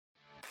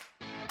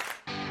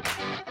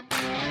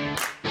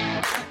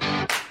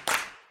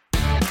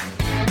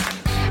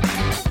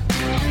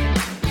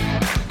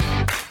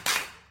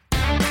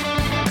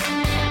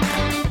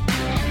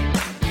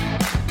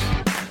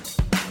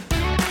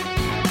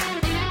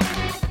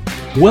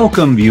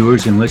Welcome,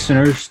 viewers and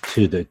listeners,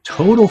 to the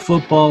Total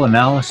Football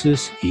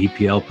Analysis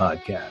EPL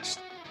podcast.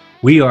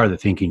 We are the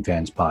Thinking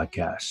Fans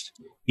podcast.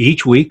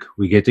 Each week,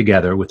 we get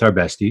together with our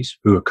besties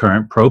who are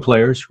current pro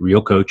players,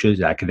 real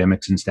coaches,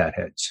 academics, and stat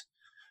heads.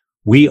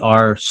 We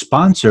are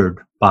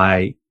sponsored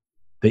by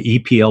the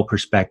EPL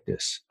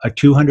Prospectus, a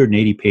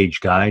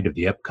 280-page guide of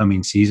the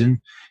upcoming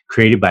season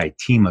created by a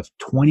team of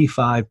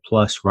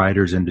 25-plus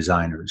writers and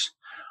designers.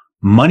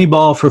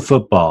 Moneyball for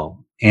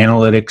football,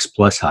 analytics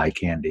plus high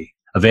candy.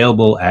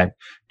 Available at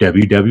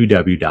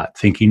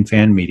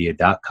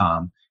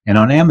www.thinkingfanmedia.com and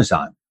on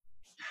Amazon.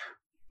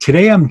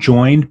 Today, I'm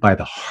joined by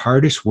the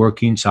hardest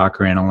working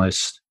soccer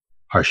analyst,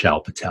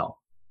 Harshal Patel.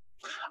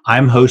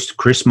 I'm host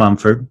Chris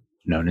Mumford,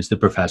 known as the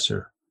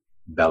Professor.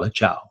 Bella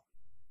ciao.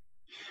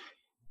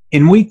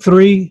 In week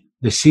 3,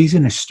 the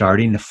season is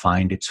starting to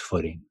find its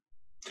footing.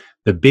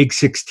 The big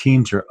 6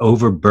 teams are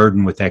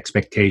overburdened with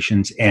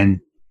expectations and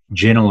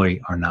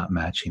generally are not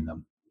matching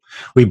them.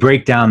 We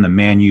break down the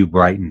Man U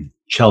Brighton,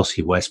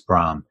 Chelsea, West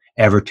Brom,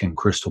 Everton,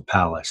 Crystal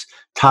Palace,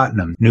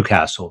 Tottenham,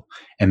 Newcastle,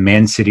 and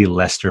Man City,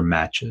 Leicester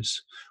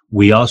matches.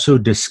 We also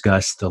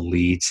discuss the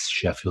Leeds,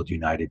 Sheffield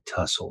United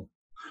tussle.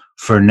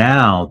 For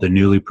now, the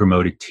newly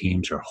promoted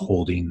teams are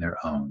holding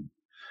their own.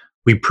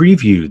 We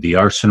preview the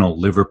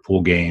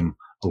Arsenal-Liverpool game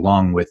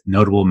along with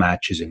notable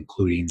matches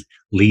including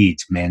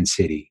Leeds, Man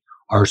City,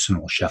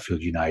 Arsenal,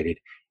 Sheffield United,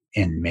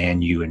 and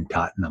Man U and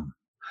Tottenham.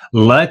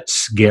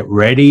 Let's get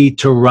ready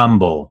to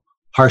rumble.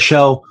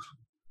 Harshal,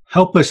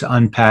 help us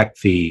unpack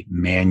the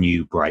Man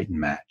U Brighton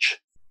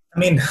match. I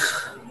mean,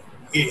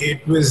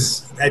 it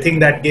was, I think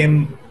that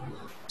game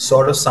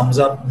sort of sums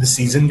up the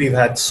season we've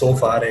had so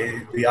far.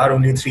 We are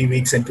only 3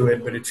 weeks into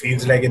it, but it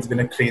feels like it's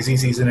been a crazy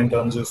season in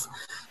terms of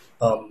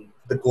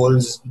the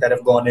goals that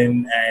have gone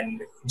in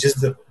and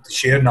just the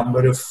sheer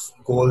number of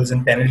goals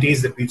and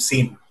penalties that we've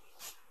seen.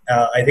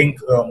 I think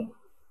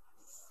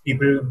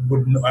people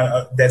would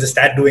know, there's a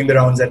stat doing the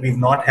rounds that we've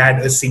not had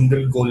a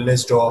single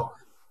goalless draw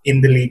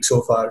in the league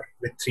so far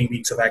with 3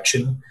 weeks of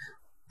action.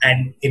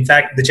 And in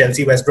fact, the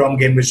Chelsea-West Brom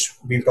game, which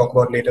we'll talk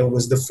about later,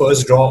 was the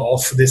first draw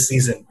of this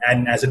season.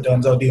 And as it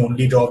turns out, the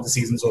only draw of the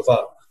season so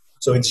far.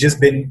 So it's just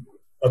been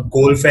a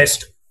goal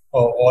fest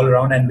all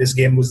around. And this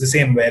game was the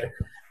same where,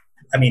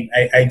 I mean,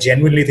 I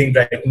genuinely think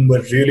Brighton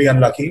were really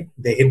unlucky.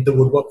 They hit the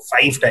woodwork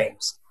 5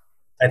 times.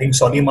 I think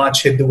Solly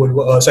March hit the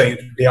woodwork.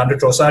 Leandro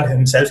Trossard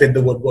himself hit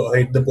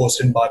the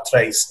post and bar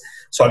thrice.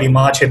 Solly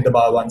March hit the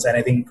bar once, and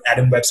I think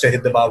Adam Webster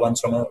hit the bar once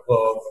from a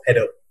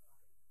header.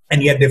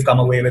 And yet they've come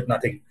away with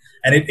nothing.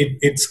 And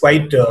it's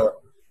quite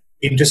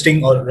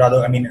interesting, or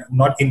rather, I mean,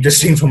 not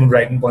interesting from a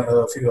Brighton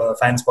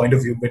fans' point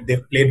of view, but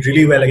they've played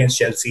really well against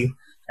Chelsea,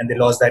 and they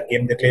lost that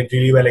game. They played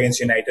really well against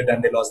United,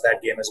 and they lost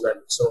that game as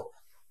well. So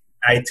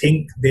I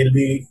think they'll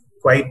be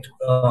quite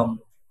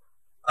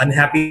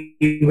unhappy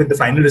with the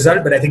final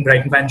result, but I think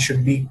Brighton fans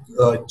should be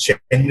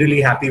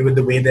generally happy with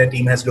the way their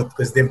team has looked,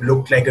 because they've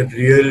looked like a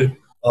real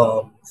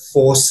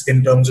force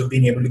in terms of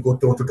being able to go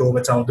toe-to-toe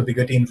with some of the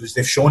bigger teams, which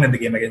they've shown in the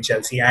game against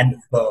Chelsea and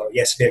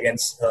yesterday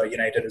against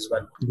United as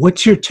well.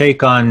 What's your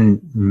take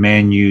on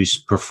Man U's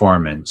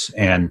performance?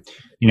 And,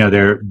 you know,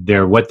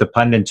 they're what the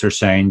pundits are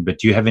saying, but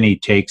do you have any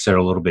takes that are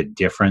a little bit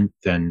different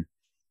than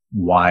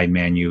why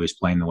Man U is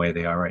playing the way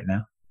they are right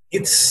now?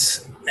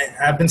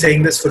 I've been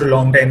saying this for a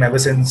long time, ever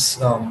since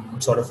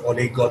sort of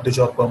Ole got the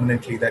job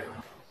permanently,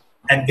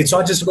 and it's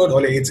not just about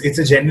Ole, it's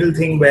a general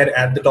thing where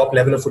at the top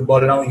level of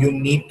football now, you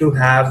need to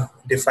have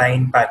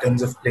defined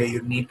patterns of play.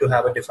 You need to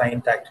have a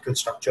defined tactical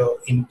structure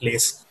in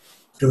place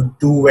to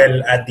do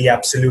well at the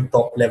absolute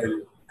top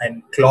level.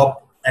 And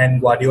Klopp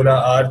and Guardiola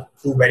are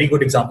 2 very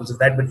good examples of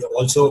that. But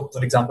also,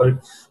 for example,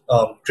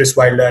 Chris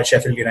Wilder at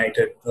Sheffield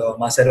United,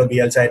 Marcelo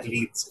Bielsa at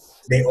Leeds.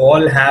 They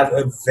all have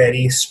a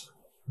very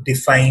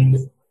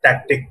defined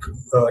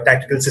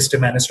tactical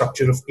system and a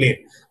structure of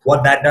play.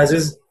 What that does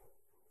is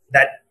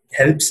that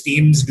helps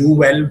teams do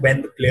well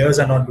when the players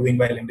are not doing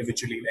well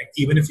individually. Like,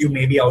 even if you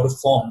may be out of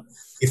form,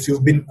 if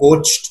you've been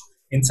coached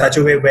in such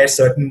a way where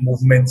certain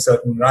movements,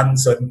 certain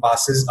runs, certain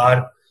passes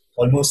are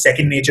almost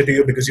second nature to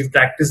you because you've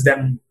practiced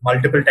them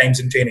multiple times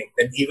in training,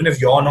 then even if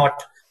you're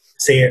not,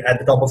 say, at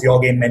the top of your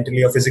game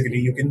mentally or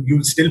physically,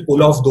 you'll still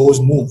pull off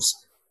those moves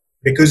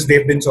because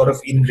they've been sort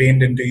of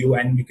ingrained into you,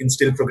 and you can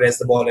still progress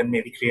the ball and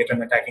maybe create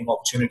an attacking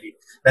opportunity.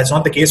 That's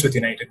not the case with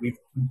United. We've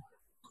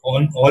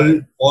all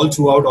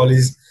throughout all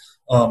his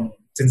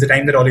since the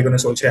time that Ole Gunnar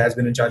Solskjaer has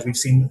been in charge, we've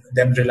seen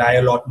them rely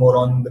a lot more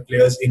on the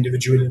players'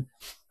 individual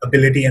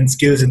ability and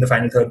skills in the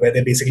final third, where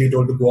they're basically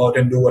told to go out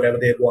and do whatever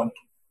they want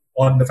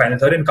on the final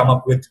third and come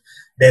up with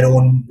their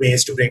own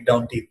ways to break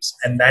down teams.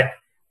 And that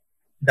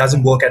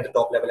doesn't work at the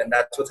top level, and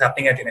that's what's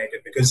happening at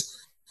United, because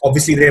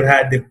obviously they've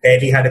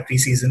barely had a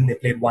preseason. They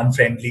played 1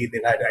 friendly.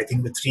 They've had, I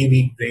think, the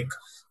 3-week break.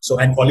 So,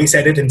 and Oli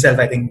said it himself,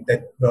 I think,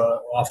 that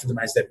after the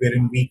match, that we're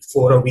in week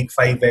 4 or week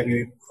 5 where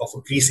we're off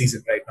a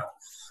preseason right now.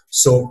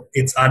 So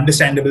it's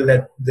understandable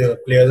that the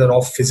players are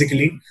off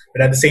physically,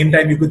 but at the same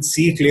time, you could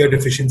see clear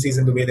deficiencies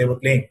in the way they were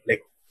playing.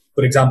 Like,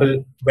 for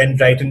example, when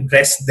Brighton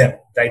pressed to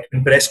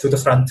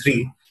the front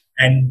 3,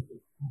 and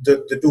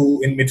the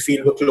two in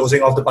midfield were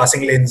closing off the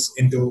passing lanes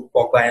into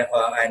Pogba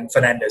and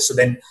Fernandes. So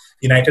then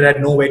United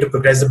had no way to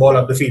progress the ball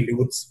up the field.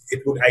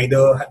 It would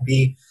either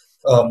be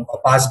a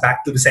pass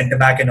back to the centre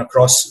back and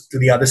across to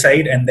the other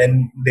side, and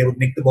then they would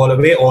nick the ball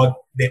away, or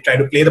they try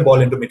to play the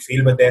ball into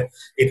midfield, but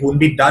it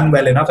wouldn't be done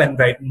well enough, and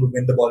Brighton would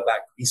win the ball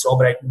back. We saw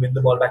Brighton win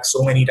the ball back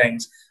so many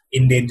times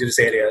in dangerous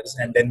areas,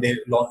 and then they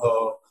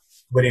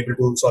were able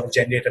to sort of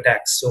generate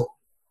attacks. So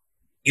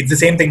it's the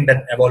same thing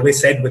that I've always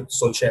said with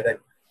Solskjaer, that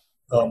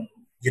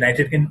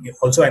United can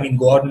also,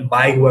 go out and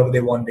buy whoever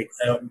they want.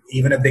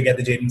 Even if they get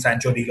the Jadon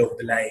Sancho deal over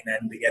the line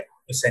and they get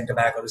a centre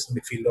back or a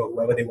midfielder or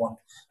whoever they want,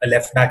 a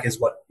left back is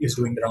what is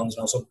doing the rounds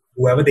now. So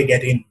whoever they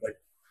get in, but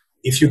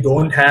if you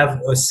don't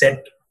have a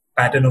set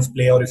pattern of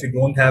play, or if you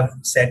don't have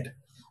set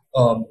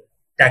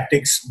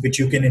tactics which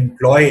you can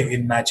employ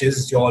in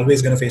matches, you're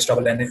always going to face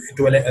trouble. And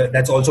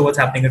that's also what's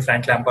happening with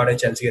Frank Lampard at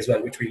Chelsea as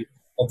well, which we'll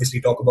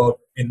obviously talk about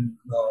in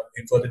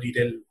further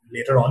detail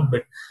later on.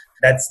 But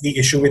that's the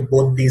issue with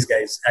both these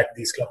guys at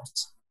these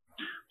clubs.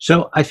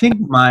 So I think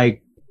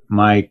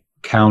my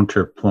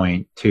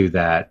counterpoint to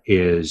that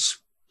is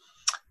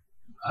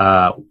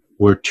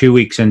we're 2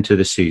 weeks into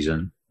the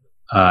season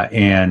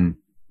and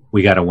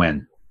we got to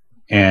win.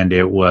 And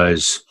it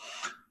was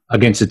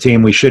against a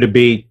team we should have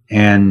beat,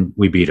 and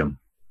we beat them.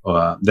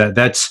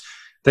 That's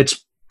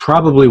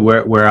probably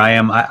where I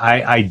am.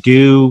 I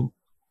do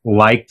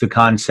like the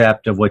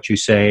concept of what you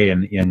say,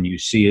 and you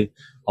see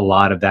a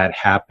lot of that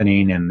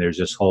happening, and there's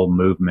this whole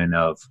movement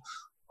of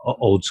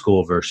old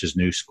school versus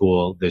new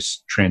school,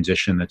 this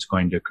transition that's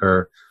going to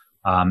occur.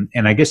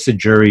 And I guess the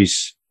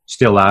jury's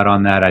still out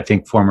on that. I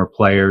think former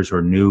players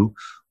or new,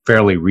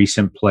 fairly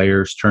recent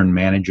players turn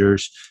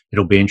managers,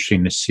 it'll be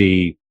interesting to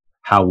see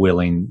how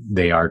willing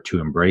they are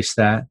to embrace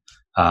that,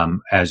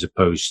 as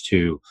opposed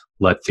to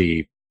let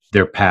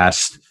their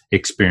past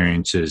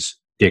experiences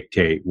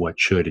dictate what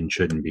should and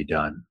shouldn't be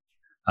done.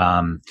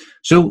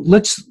 So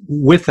let's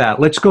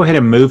go ahead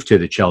and move to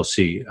the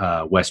Chelsea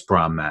West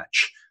Brom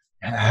match.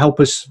 Help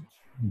us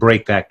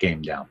break that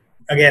game down.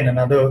 Again,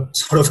 another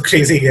sort of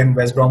crazy game.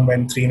 West Brom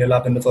went 3-0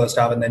 up in the first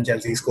half, and then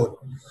Chelsea scored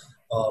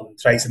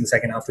thrice in the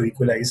second half to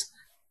equalize.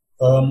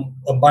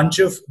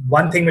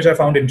 One thing which I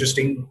found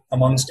interesting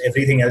amongst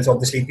everything else,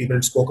 obviously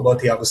people spoke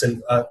about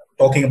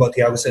talking about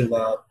Thiago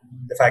Silva,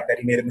 the fact that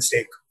he made a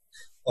mistake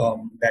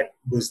that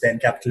was then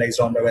capitalized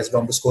on by West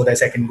Brom to score their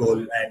second goal,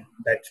 and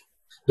that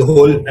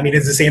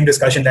it's the same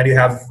discussion that you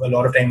have a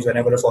lot of times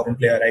whenever a foreign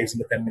player arrives in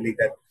the Premier League,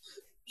 that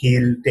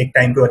he'll take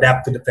time to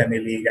adapt to the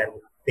Premier League and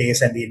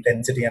pace and the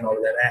intensity and all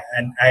of that.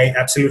 And I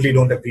absolutely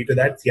don't agree to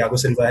that. Thiago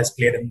Silva has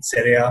played in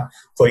Serie A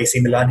for AC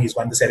Milan. He's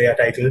won the Serie A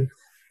title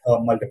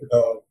multiple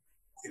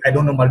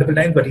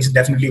times, but he's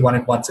definitely won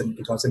it once in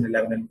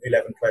 2011 and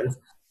 11-12.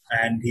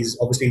 And he's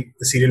obviously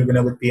the serial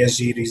winner with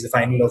PSG, reached the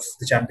final of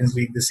the Champions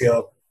League this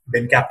year,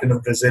 been captain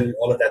of Brazil,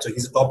 all of that. So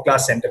he's a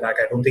top-class centre-back.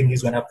 I don't think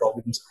he's going to have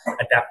problems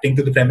adapting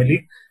to the Premier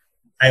League.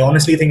 I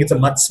honestly think it's a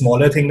much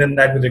smaller thing than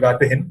that with regard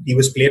to him. He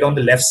was played on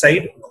the left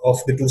side of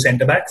the two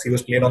centre-backs. He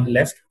was played on the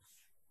left.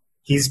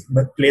 He's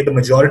played the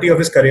majority of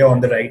his career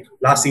on the right.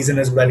 Last season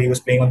as well, he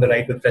was playing on the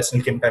right with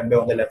Presnel Kimpembe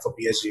on the left for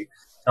PSG.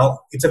 Now,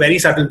 it's a very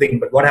subtle thing,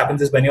 but what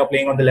happens is when you're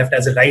playing on the left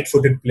as a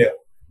right-footed player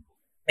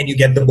and you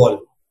get the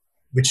ball,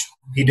 which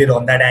he did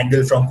on that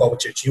angle from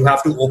Kovacic, you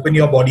have to open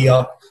your body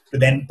up to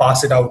then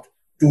pass it out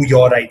to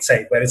your right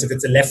side. Whereas if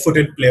it's a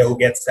left-footed player who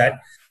gets that,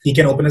 he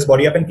can open his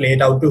body up and play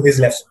it out to his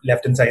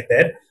left-hand side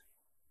there.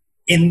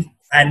 And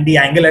the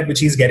angle at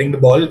which he's getting the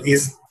ball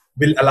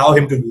will allow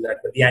him to do that.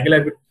 But the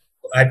angle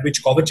at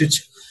which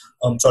Kovacic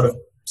sort of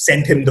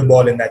sent him the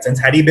ball in that sense,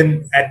 had he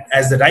been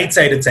as the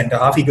right-sided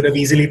centre-half, he could have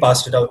easily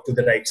passed it out to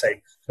the right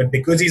side. But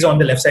because he's on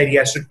the left side, he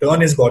has to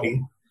turn his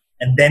body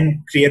and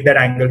then create that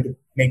angle to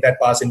make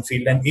that pass in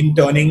field. And in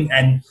turning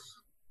and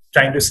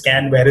trying to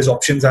scan where his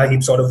options are,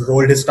 he sort of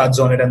rolled his studs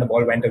on it and the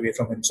ball went away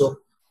from him. So,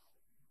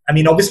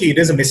 obviously it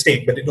is a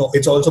mistake, but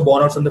it's also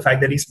born out from the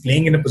fact that he's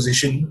playing in a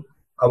position,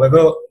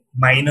 however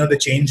minor the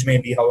change may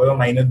be, however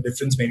minor the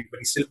difference may be, but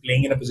he's still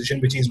playing in a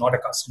position which he's not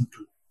accustomed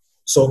to.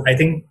 So I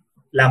think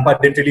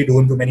Lampard didn't really do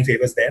him too many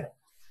favours there.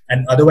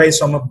 And otherwise,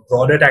 from a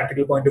broader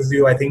tactical point of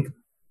view, I think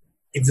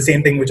it's the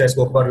same thing which I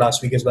spoke about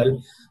last week as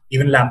well.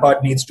 Even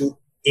Lampard needs to,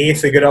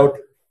 figure out,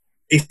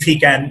 if he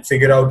can,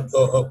 figure out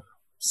a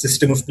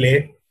system of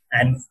play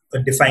and a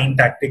defined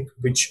tactic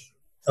which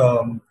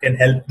can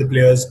help the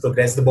players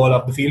progress the ball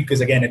up the field.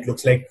 Because again, it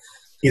looks like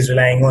he's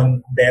relying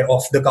on their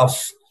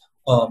off-the-cuff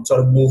sort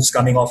of moves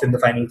coming off in the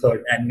final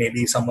third, and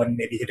maybe someone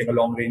hitting a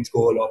long-range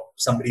goal, or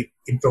somebody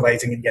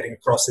improvising and getting a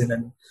cross in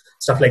and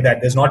stuff like that.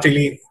 There's not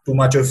really too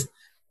much of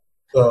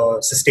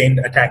sustained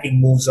attacking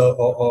moves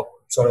or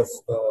sort of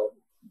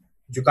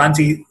you can't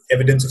see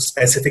evidence of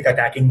specific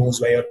attacking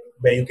moves where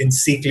you can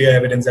see clear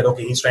evidence that,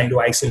 okay, he's trying to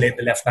isolate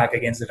the left back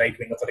against the right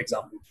winger, for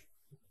example.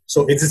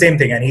 So it's the same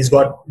thing, and he's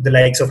got the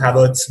likes of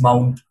Havertz,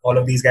 Mount, all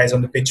of these guys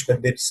on the pitch,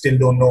 but they still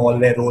don't know all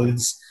their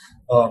roles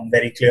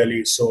very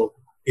clearly. So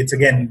it's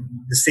again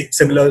the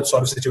similar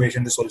sort of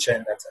situation to Solskjaer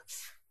in that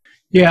sense.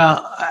 Yeah,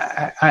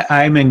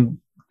 I'm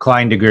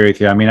inclined to agree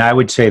with you. I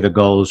would say the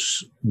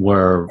goals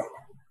were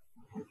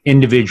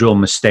individual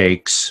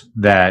mistakes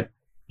that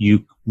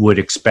you would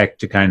expect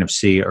to kind of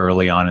see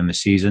early on in the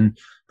season,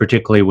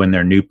 particularly when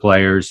they're new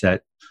players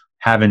that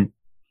haven't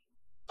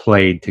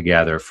played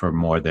together for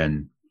more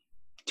than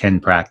 10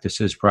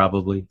 practices,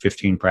 probably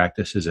 15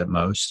 practices at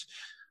most.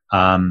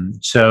 I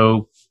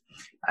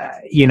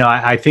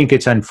think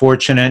it's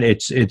unfortunate.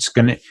 It's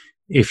going to,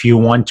 if you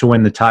want to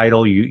win the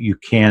title, you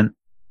can't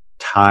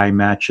tie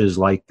matches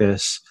like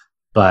this,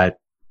 but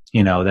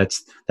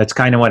that's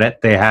kind of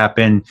what they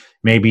happen.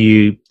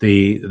 Maybe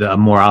the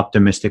more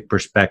optimistic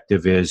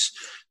perspective is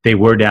they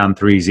were down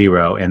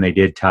 3-0 and they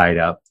did tie it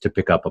up to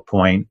pick up a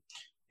point.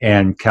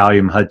 And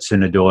Callum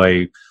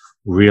Hudson-Odoi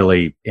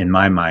really, in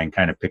my mind,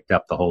 kind of picked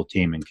up the whole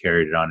team and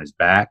carried it on his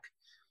back.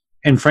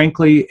 And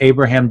frankly,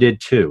 Abraham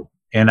did too.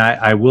 And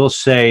I will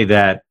say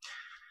that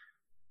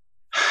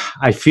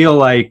I feel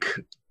like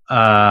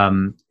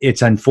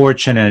it's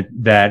unfortunate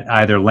that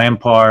either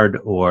Lampard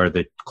or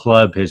the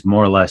club has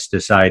more or less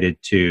decided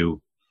to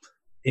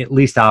at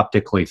least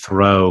optically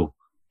throw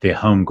the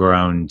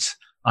homegrowns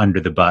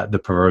under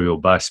the proverbial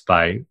bus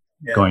by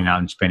going out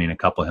and spending a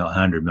couple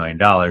 $100 million.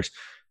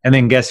 And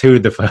then guess who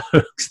the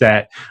folks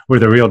that were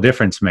the real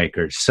difference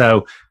makers.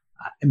 So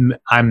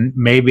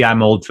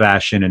I'm old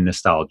fashioned and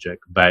nostalgic,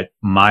 but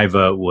my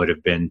vote would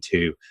have been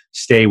to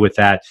stay with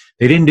that.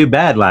 They didn't do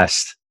bad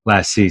last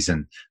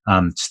season,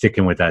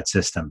 sticking with that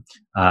system.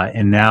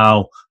 And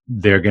now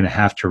they're going to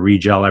have to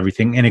regel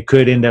everything, and it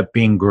could end up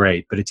being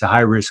great, but it's a high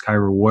risk, high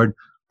reward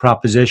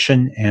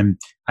proposition. And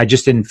I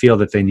just didn't feel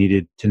that they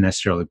needed to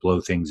necessarily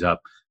blow things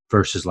up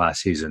versus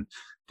last season.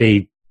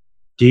 They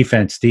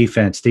defense,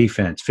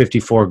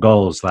 54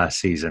 goals last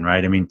season,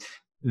 right? I mean,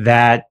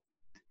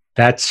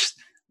 that's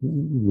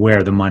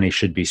where the money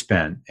should be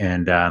spent.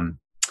 And,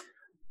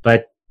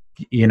 but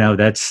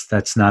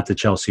that's not the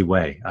Chelsea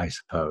way, I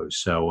suppose.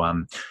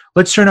 So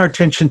let's turn our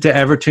attention to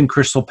Everton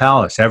Crystal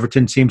Palace.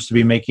 Everton seems to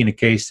be making a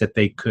case that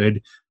they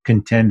could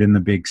contend in the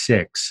Big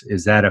Six.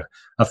 Is that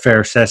a fair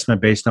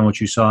assessment based on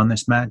what you saw in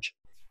this match?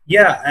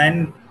 Yeah,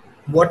 and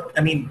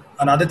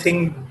another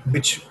thing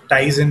which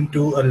ties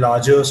into a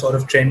larger sort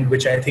of trend,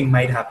 which I think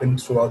might happen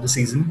throughout the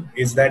season,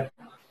 is that,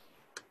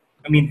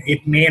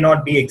 it may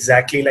not be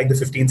exactly like the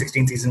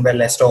 15-16 season where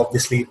Leicester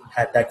obviously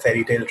had that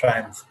fairy tale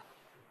triumph.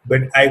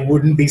 But I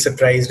wouldn't be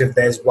surprised if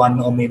there's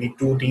one or maybe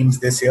two teams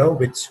this year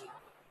which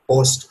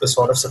post a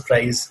sort of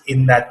surprise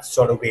in that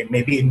sort of way.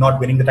 Maybe not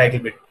winning the title,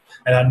 but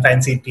an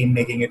unfancied team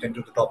making it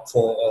into the top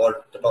 4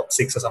 or the top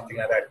 6 or something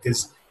like that.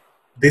 Because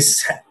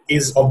this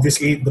is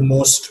obviously the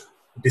most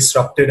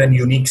disrupted and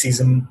unique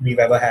season we've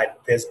ever had.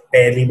 There's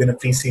barely been a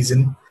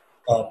pre-season,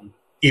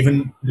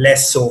 even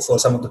less so for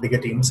some of the bigger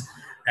teams.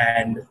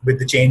 And with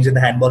the change in the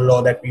handball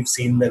law that we've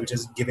seen, which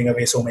is giving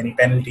away so many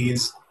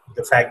penalties,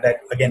 the fact that,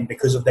 again,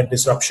 because of that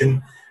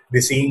disruption,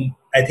 we're seeing,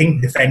 I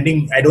think,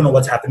 defending. I don't know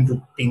what's happened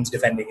to teams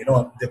defending. There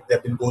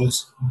have been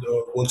goals.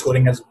 The goal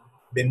scoring has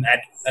been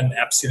at an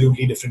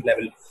absolutely different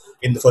level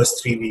in the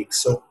first 3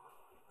 weeks. So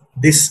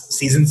this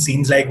season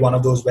seems like one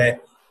of those where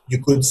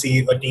you could see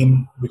a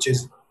team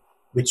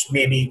which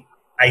may be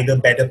either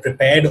better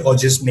prepared or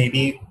just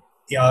maybe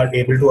are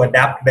able to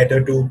adapt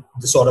better to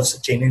the sort of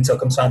changing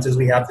circumstances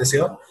we have this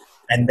year.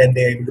 And then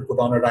they're able to put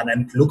on a run.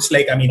 And it looks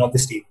like,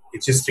 obviously,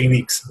 it's just 3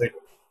 weeks, but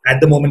at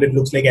the moment, it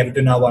looks like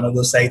Everton are one of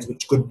those sides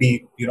which could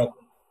be,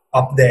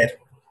 up there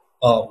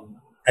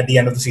at the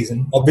end of the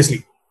season.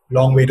 Obviously,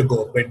 long way to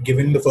go. But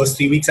given the first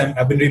 3 weeks,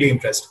 I've been really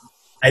impressed.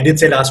 I did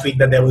say last week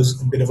that there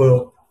was a bit of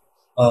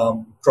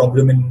a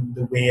problem in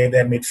the way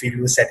their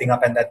midfield was setting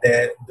up, and that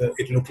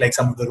it looked like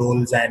some of the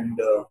roles and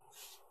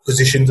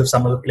positions of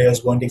some of the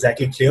players weren't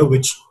exactly clear,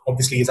 which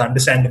obviously is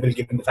understandable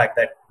given the fact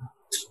that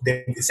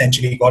they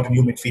essentially got a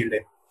new midfield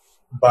in.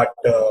 But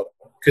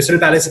Crystal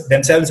Palace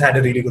themselves had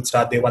a really good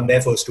start. They won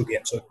their first 2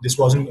 games. So this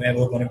wasn't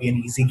ever going to be an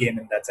easy game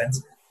in that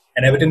sense.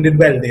 And Everton did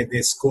well.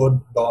 They scored.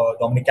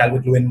 Dominic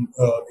Calvert-Lewin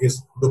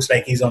looks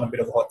like he's on a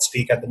bit of a hot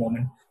streak at the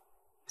moment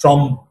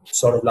from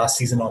sort of last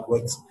season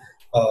onwards.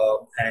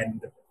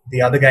 And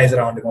the other guys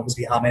around him,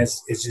 obviously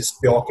James is just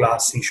pure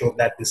class. He showed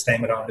that this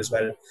time around as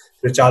well.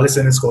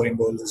 Richarlison is scoring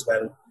goals as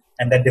well.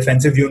 And that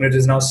defensive unit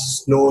is now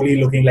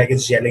slowly looking like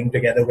it's gelling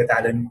together with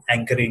Allen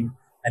anchoring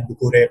and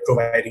Doucouré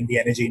providing the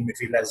energy in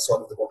midfield as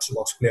sort of the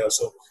box-to-box player.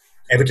 So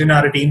Everton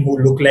are a team who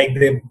look like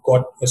they've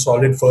got a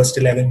solid first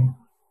 11.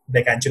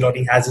 Like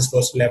Ancelotti has his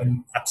first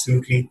 11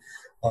 absolutely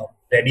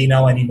ready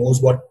now, and he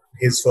knows what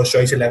his first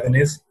choice 11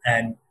 is.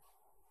 And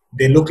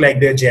they look like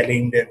they're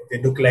gelling.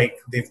 They look like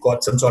they've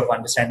got some sort of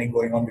understanding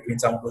going on between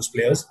some of those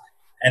players.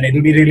 And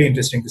it'll be really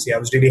interesting to see. I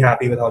was really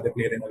happy with how they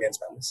played in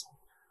against Palace.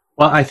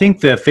 Well, I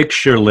think the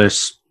fixture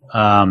list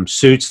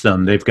suits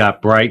them. They've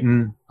got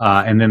Brighton,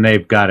 and then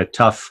they've got a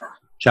tough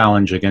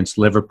challenge against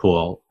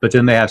Liverpool, but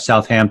then they have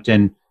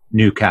Southampton,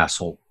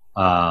 Newcastle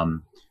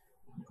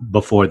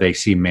before they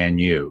see Man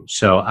U.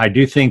 So I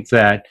do think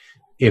that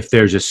if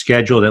there's a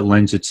schedule that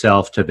lends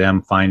itself to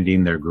them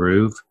finding their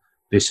groove,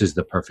 this is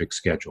the perfect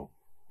schedule.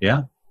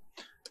 Yeah.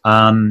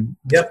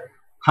 Yep.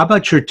 How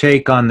about your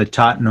take on the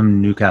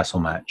Tottenham Newcastle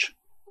match?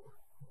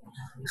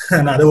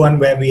 another one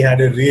where we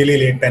had a really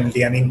late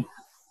penalty. I mean,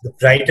 the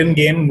Brighton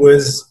game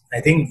was,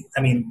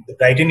 the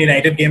Brighton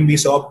United game, we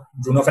saw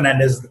Bruno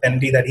Fernandes, the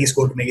penalty that he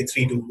scored to make it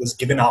 3-2 was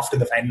given after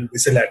the final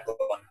whistle had gone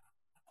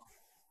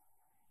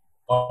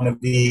on a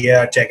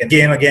VAR check. And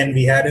game again,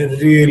 we had a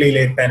really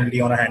late penalty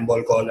on a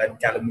handball call and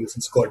Callum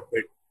Wilson scored.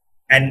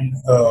 And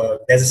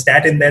there's a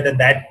stat in there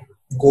that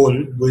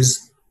goal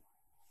was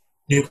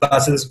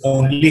Newcastle's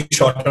only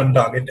shot on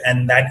target,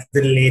 and that's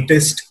the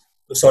latest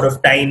sort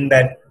of time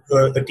that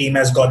a team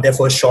has got their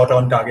first shot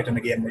on target in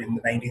a game in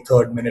the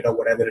 93rd minute or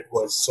whatever it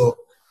was. So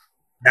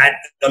that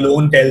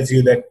alone tells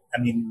you that,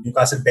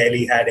 Newcastle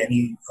barely had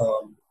any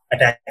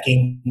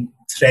attacking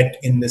threat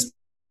in this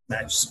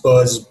match.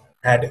 Spurs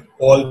had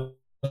all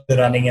the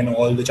running and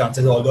all the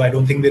chances, although I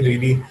don't think they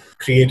really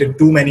created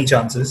too many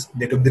chances.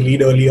 They took the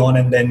lead early on,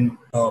 and then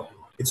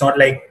it's not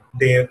like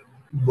they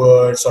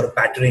were sort of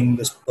battering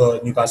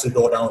the Newcastle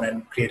door down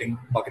and creating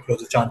bucket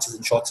loads of chances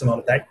and shots and all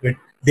of that. But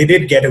they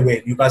did get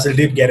away. Newcastle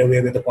did get away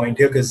with the point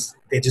here because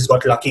they just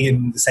got lucky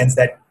in the sense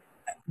that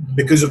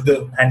because of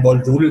the handball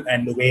rule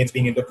and the way it's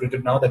being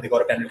interpreted now, that they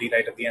got a penalty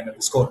right at the end of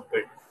the score.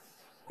 But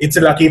it's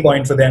a lucky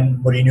point for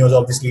them. Mourinho's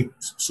obviously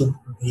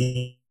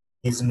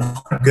he's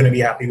not going to be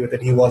happy with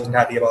it. He wasn't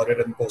happy about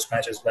it in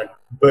post-match as well.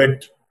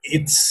 But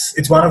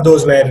it's one of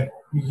those where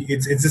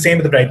it's the same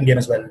with the Brighton game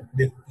as well.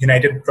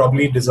 United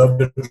probably deserved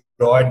a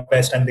draw at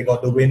best, and they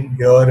got the win.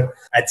 Here,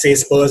 I'd say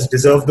Spurs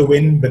deserved the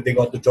win, but they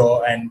got the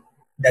draw, and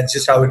that's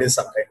just how it is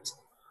sometimes.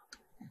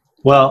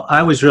 Well,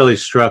 I was really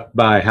struck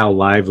by how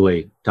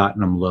lively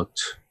Tottenham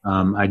looked.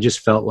 I just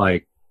felt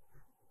like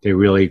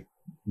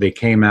they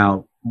came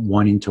out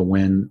wanting to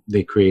win.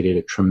 They created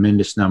a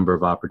tremendous number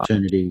of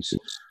opportunities.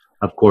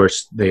 Of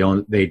course, they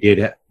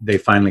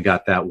finally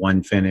got that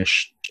one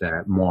finish,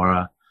 that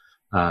Mora,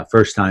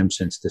 first time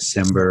since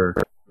December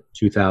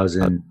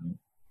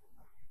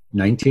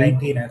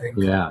 2019. I think.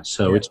 Yeah,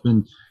 so it's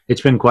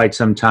been quite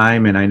some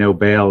time, and I know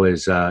Bale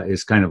is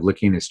kind of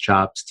licking his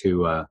chops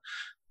to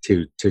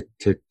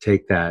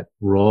take that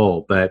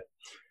role. But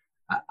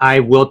I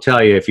will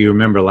tell you, if you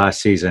remember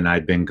last season,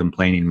 I'd been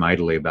complaining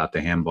mightily about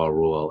the handball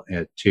rule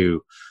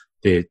to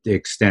the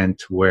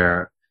extent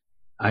where.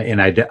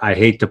 I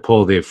hate to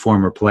pull the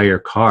former player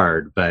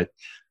card, but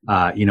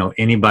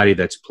anybody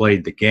that's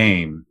played the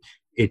game,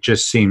 it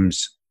just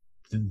seems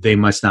they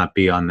must not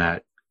be on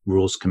that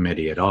rules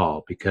committee at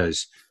all,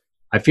 because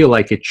I feel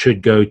like it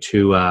should go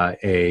to at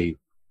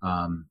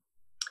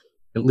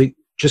least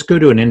just go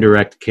to an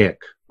indirect kick,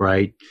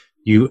 right?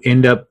 You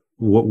end up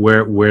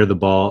where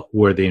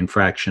the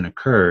infraction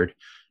occurred.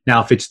 Now,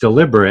 if it's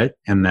deliberate,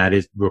 and that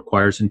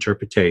requires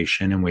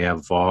interpretation, and we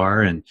have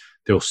VAR, and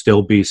there'll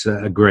still be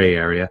a gray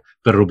area,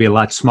 but it'll be a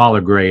lot smaller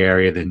gray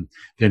area than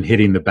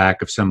hitting the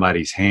back of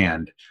somebody's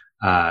hand,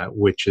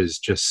 which is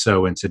just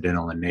so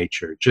incidental in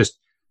nature.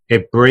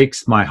 It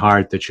breaks my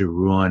heart that you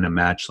ruin a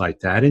match like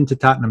that. And to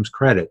Tottenham's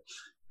credit,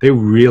 they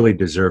really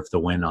deserve the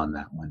win on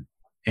that one.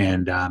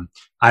 And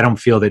I don't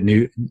feel that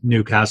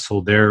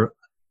Newcastle, their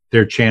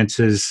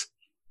chances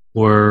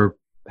were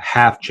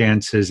half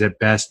chances at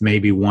best,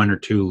 maybe one or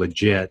two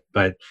legit,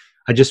 but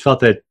I just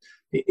felt that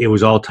it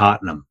was all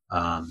Tottenham.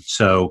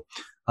 So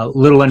a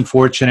little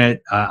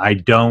unfortunate. I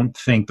don't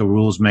think the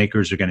rules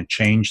makers are going to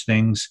change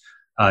things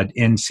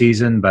in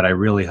season, but I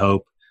really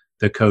hope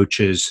the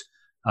coaches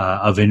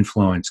of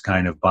influence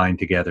kind of bind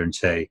together and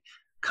say,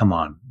 come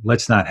on,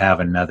 let's not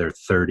have another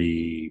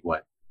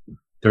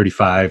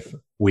 35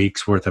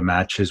 weeks worth of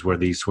matches where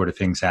these sort of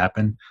things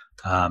happen,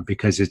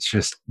 because it's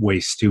just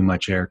wastes too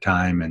much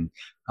airtime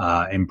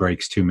and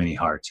breaks too many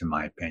hearts, in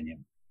my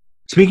opinion.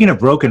 Speaking of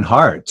broken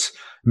hearts,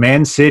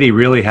 Man City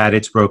really had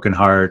its broken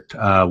heart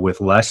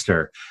with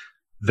Leicester.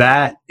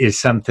 That is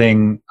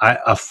something,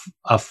 a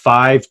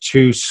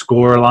 5-2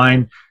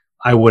 scoreline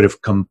I would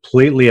have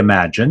completely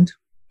imagined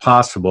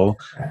possible,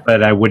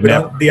 but I would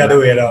never. The other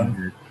way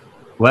around.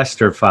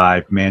 Leicester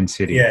 5, Man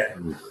City. Yeah.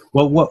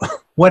 Well,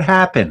 what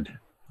happened?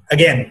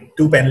 Again,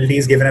 2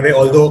 penalties given away,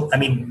 although,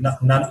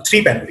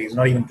 3 penalties,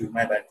 not even 2,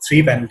 my bad.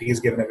 3 penalties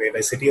given away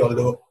by City,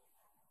 although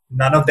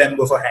none of them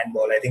were for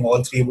handball. I think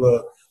all 3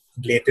 were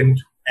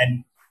blatant.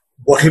 And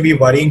what will be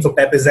worrying for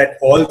Pep is that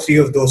all 3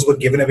 of those were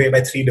given away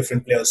by 3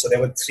 different players. So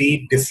there were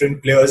 3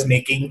 different players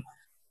making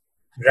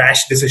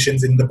rash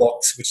decisions in the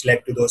box, which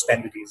led to those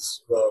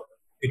penalties.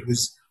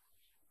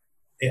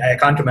 I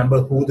can't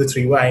remember who the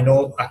 3 were. I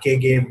know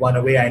Ake gave one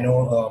away. I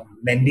know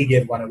Mendy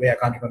gave one away. I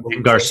can't remember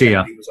who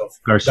Garcia.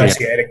 Eric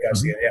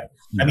Garcia, yeah.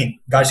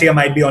 Garcia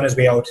might be on his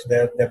way out.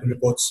 There have been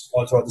reports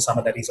all throughout the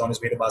summer that he's on his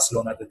way to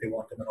Barcelona, that they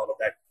want him and all of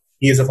that.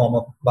 He is a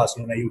former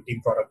Barcelona youth team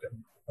product,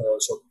 and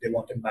so they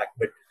want him back.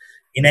 But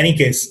in any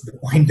case, the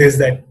point is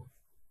that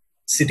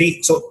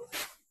City... So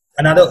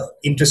another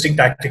interesting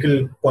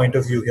tactical point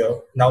of view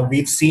here. Now,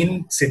 we've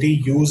seen City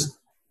use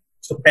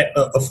Pep,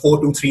 a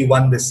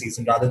 4-2-3-1 this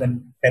season rather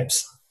than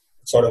Pep's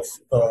sort of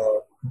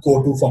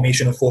go-to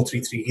formation of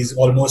 4-3-3. He's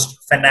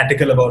almost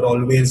fanatical about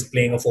always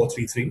playing a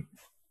 4-3-3.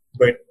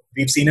 But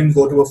we've seen him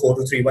go to a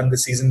 4-2-3-1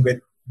 this season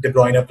with De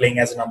Bruyne playing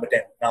as a number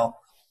 10. Now,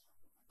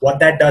 what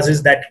that does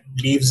is that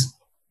leaves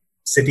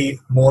City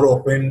more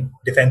open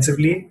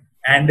defensively,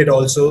 and it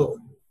also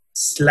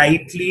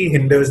slightly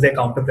hinders their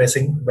counter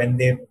pressing when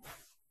they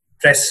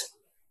press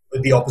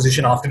the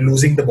opposition after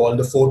losing the ball.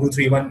 The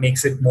 4-2-3-1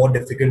 makes it more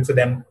difficult for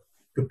them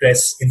to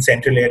press in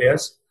central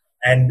areas.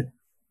 And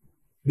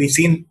we've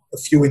seen a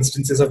few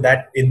instances of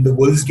that in the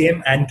Wolves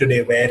game and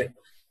today, where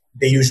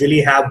they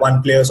usually have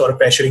one player sort of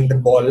pressuring the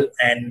ball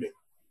and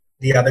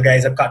the other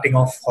guys are cutting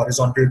off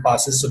horizontal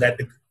passes so that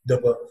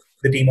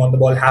the team on the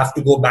ball have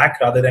to go back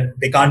rather than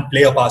they can't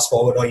play a pass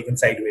forward or even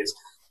sideways.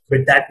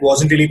 But that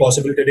wasn't really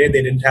possible today.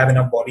 They didn't have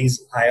enough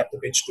bodies high up the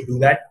pitch to do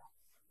that.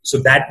 So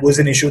that was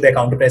an issue. Their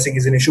counter pressing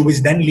is an issue,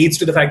 which then leads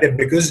to the fact that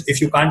because if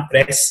you can't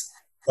press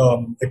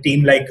a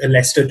team like a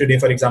Leicester today,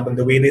 for example,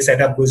 the way they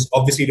set up was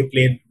obviously to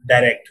play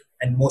direct,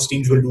 and most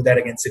teams will do that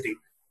against City.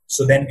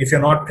 So then, if you're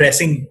not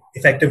pressing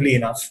effectively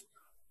enough,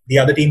 the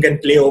other team can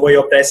play over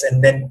your press,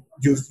 and then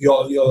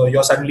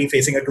you're suddenly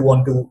facing a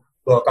 2-on-2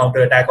 counter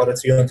attack or a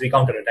 3-on-3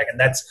 counter attack, and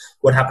that's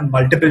what happened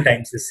multiple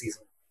times this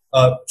season.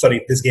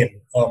 This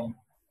game.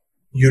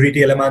 Yuri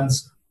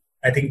Tielemans,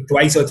 I think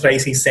twice or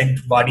thrice he sent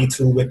Vardy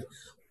through with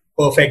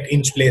perfect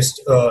inch placed,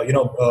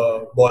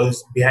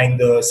 balls behind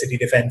the City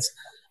defense,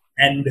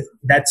 and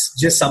that's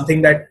just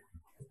something that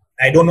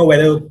I don't know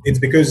whether it's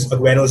because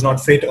Aguero's not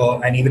fit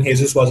and even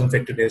Jesus wasn't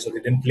fit today, so they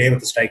didn't play with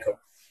the striker.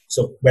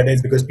 So whether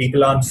it's because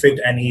people aren't fit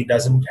and he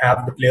doesn't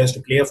have the players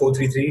to play a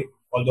 4-3-3,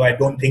 although I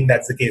don't think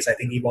that's the case. I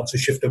think he wants to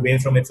shift away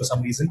from it for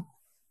some reason,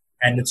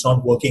 and it's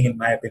not working in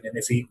my opinion.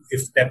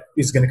 If that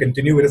is going to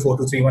continue with a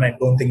 4-2-3-1, I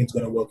don't think it's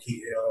going to work.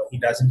 He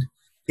doesn't.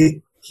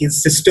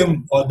 His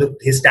system or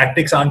his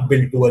tactics aren't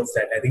built towards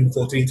that. I think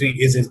 4-3-3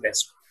 is his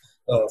best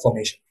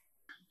formation.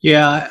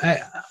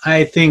 Yeah,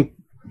 I think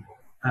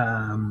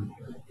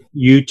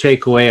you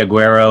take away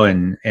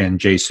Aguero and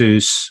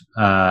Jesus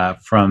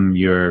from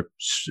your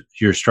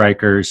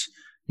strikers.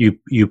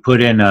 You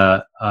put in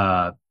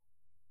a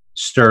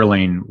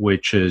Sterling,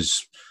 which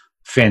is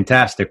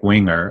fantastic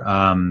winger,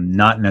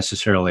 not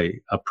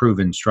necessarily a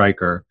proven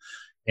striker,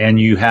 and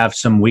you have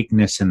some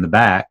weakness in the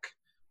back,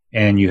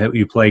 and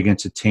you play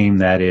against a team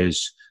that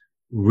is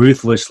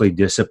ruthlessly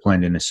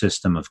disciplined in a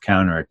system of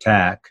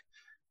counterattack.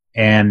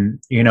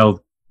 And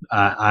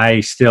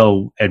I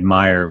still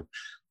admire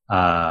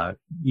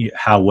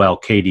how well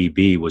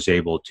KDB was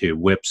able to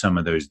whip some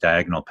of those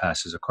diagonal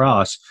passes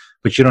across,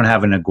 but you don't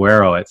have an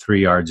Aguero at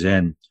 3 yards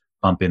in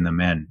bumping them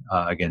in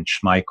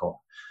against Schmeichel.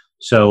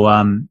 So,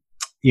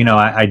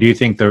 I do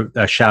think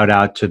a shout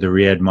out to the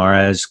Riyad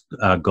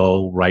Mahrez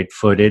goal,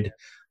 right-footed.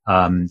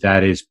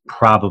 That is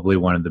probably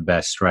one of the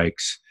best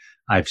strikes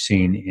I've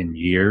seen in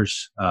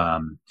years.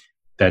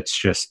 That's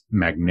just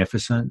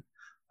magnificent.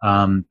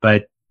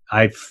 But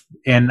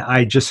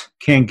I just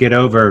can't get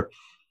over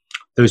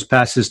those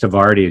passes to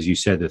Vardy, as you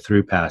said, the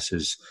through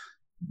passes,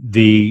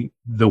 the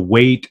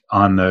weight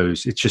on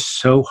those. It's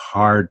just so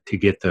hard to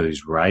get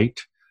those right.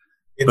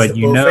 It's but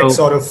the perfect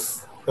sort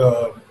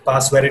of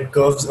pass where it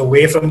curves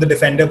away from the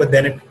defender, but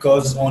then it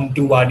curves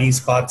onto Vardy's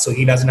path, so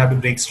he doesn't have to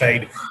break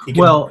stride. He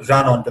can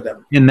run onto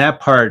them. And that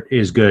part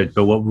is good,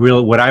 but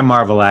what I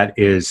marvel at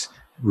is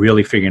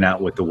really figuring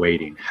out with the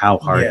weighting, how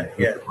hard to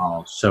hit the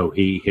ball, so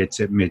he hits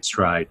it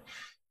mid-stride.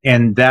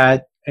 And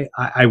that,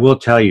 I will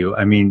tell you,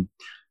 I mean,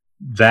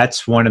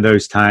 that's one of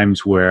those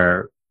times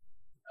where,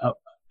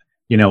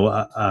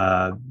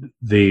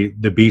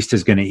 the beast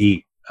is going to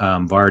eat.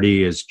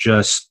 Vardy is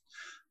just,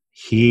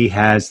 he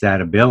has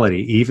that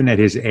ability. Even at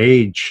his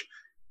age,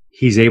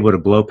 he's able to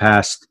blow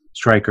past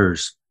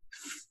strikers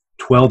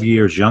 12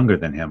 years younger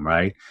than him,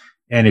 right?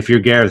 And if you're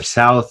Gareth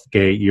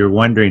Southgate, you're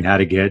wondering how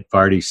to get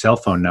Vardy's cell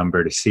phone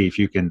number to see if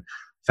you can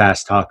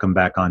fast talk him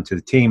back onto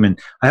the team. And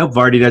I hope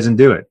Vardy doesn't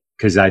do it,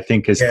 because I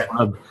think his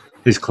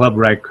club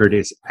record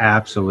is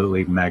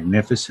absolutely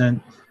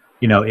magnificent.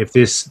 If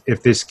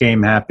this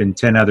game happened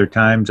 10 other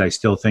times, I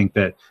still think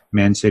that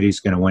Man City's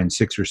going to win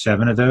 6 or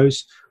 7 of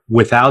those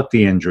without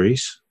the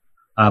injuries.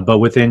 But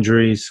with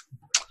injuries,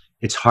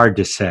 it's hard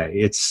to say.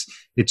 It's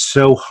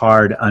so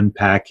hard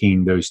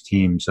unpacking those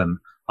teams on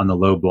the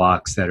low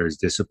blocks that are as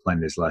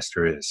disciplined as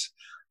Leicester is.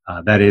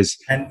 That is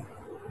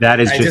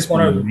just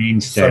the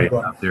mainstay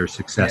of their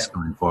success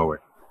going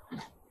forward.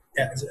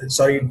 Yeah,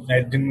 sorry,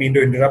 I didn't mean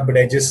to interrupt, but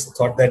I just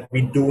thought that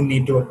we do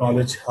need to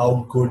acknowledge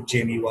how good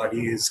Jamie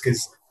Vardy is,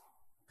 because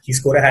he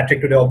scored a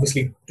hat-trick today.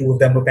 Obviously, 2 of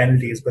them were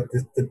penalties, but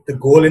the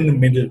goal in the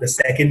middle, the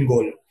second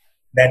goal,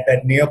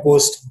 that near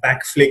post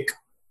back flick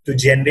to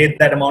generate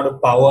that amount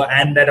of power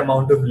and that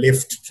amount of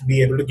lift to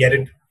be able to get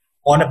it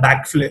on a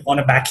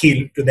back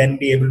heel to then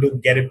be able to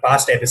get it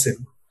past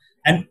Edison.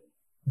 And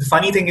the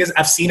funny thing is,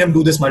 I've seen him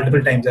do this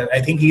multiple times.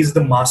 I think he's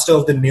the master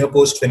of the near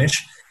post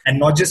finish, and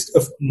not just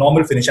a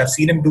normal finish. I've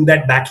seen him do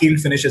that back heel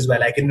finish as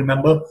well. I can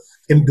remember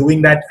him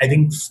doing that, I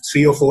think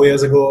 3 or 4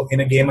 years ago in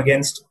a game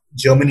against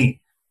Germany.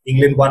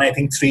 England won, I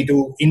think,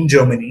 3-2 in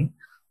Germany.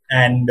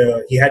 And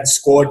he had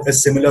scored a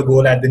similar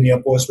goal at the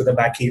near post with a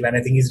back heel. And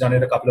I think he's done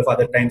it a couple of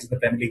other times in the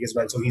Premier League as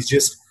well. So he's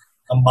just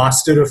a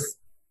master of,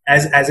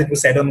 as it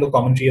was said on the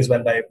commentary as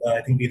well by,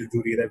 I think, Peter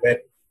Drury, where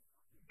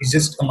he's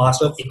just a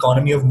master of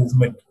economy of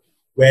movement,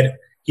 where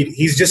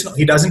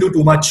he doesn't do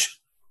too much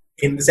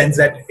in the sense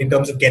that in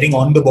terms of getting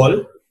on the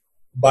ball,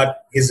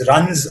 but his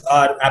runs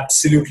are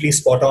absolutely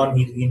spot on.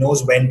 He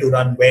knows when to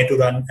run, where to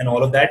run, and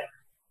all of that.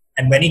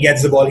 And when he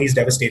gets the ball, he's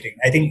devastating.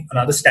 I think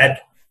another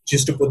stat,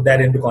 just to put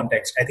that into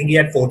context, I think he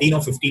had 14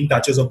 or 15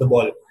 touches of the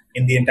ball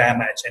in the entire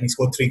match, and he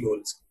scored 3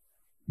 goals.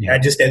 Yeah.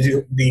 That just tells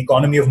you the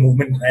economy of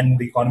movement and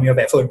the economy of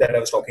effort that I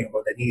was talking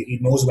about. That he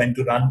knows when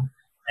to run,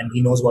 and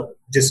he knows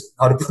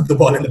how to put the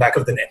ball in the back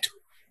of the net.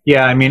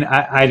 Yeah, I mean,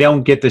 I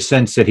don't get the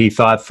sense that he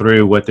thought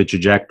through what the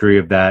trajectory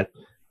of that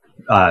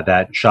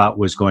shot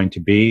was going to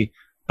be.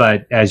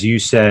 But as you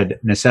said,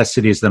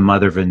 necessity is the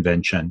mother of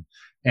invention.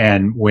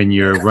 And when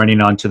you're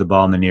running onto the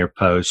ball in the near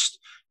post,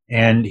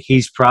 and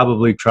he's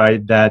probably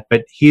tried that,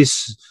 but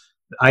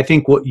I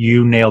think what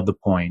you nailed the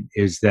point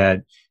is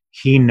that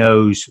he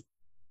knows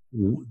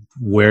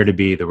where to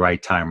be the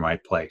right time,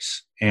 right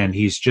place. And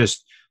he's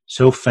just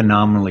so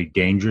phenomenally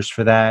dangerous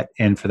for that.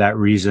 And for that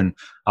reason,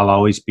 I'll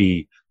always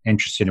be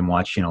interested in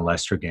watching a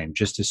Leicester game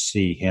just to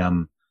see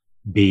him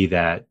be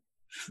that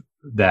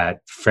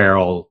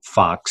feral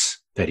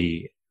fox that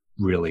he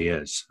really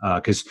is.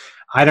 Because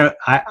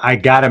I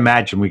gotta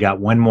imagine we got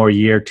 1 more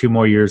year, 2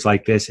 more years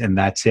like this, and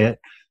that's it.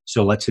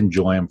 So let's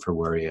enjoy him for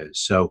where he is.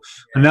 So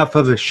enough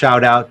of a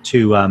shout out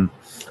to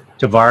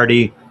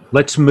Vardy.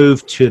 Let's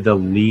move to the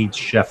Leeds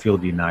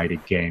Sheffield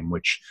United game,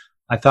 which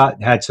I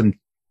thought had some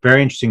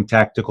very interesting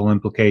tactical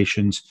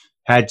implications,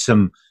 had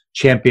some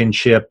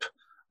championship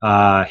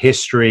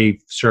history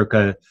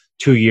circa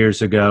 2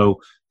 years ago.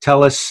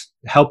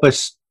 Help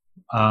us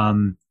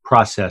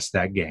process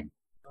that game.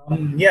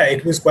 Yeah,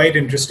 it was quite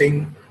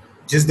interesting.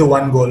 Just the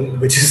 1 goal,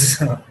 which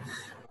is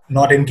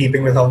not in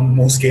keeping with how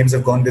most games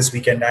have gone this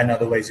weekend and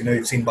otherwise.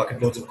 You've seen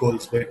bucket loads of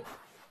goals, but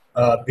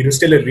it was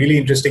still a really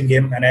interesting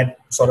game, and I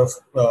sort of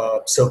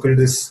circled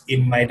this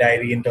in my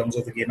diary in terms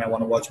of the game I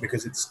want to watch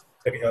because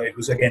it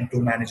was again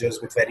 2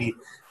 managers with very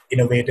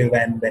innovative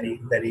and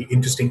very, very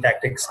interesting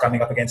tactics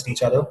coming up against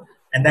each other.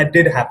 And that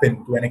did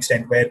happen to an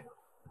extent where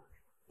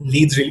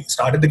Leeds really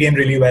started the game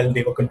really well.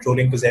 They were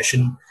controlling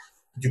possession.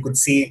 You could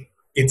see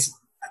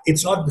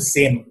it's not the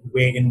same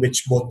way in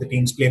which both the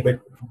teams play, but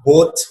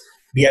both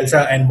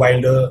Bielsa and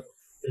Wilder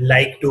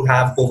like to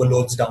have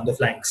overloads down the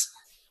flanks.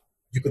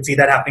 You could see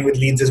that happening with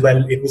Leeds as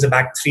well. It was a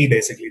back 3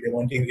 basically.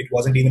 It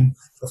wasn't even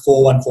a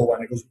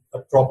 4-1-4-1. It was a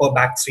proper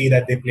back 3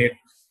 that they played.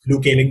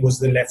 Luke Ayling was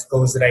the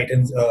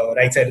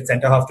right sided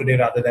centre half today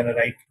rather than a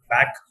right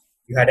back.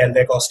 You had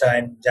Elve Costa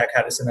and Jack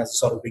Harrison as a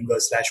sort of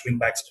wingers/wing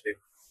backs today.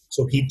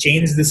 So he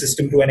changed the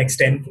system to an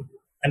extent.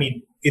 I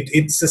mean,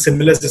 it's a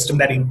similar system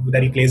that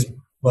he plays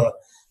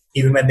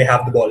even when they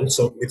have the ball.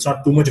 So it's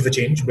not too much of a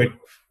change, but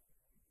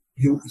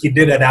he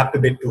did adapt a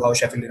bit to how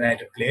Sheffield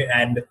United play,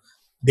 and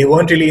they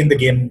weren't really in the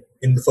game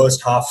in the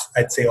first half,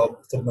 I'd say, or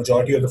for the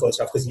majority of the first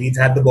half, because Leeds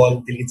had the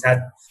ball. The Leeds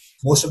had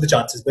most of the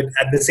chances, but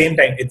at the same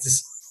time,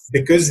 it's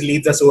because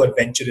Leeds are so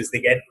adventurous.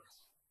 They get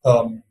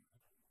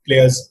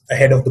players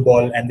ahead of the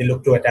ball and they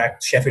look to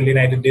attack. Sheffield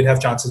United did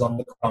have chances on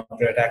the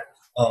counter attack.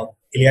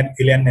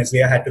 Ilian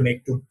Meslier had to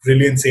make 2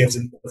 brilliant saves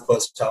in the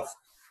first half.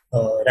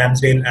 Aaron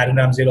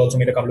Ramsdale also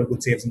made a couple of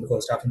good saves in the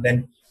first half, and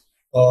then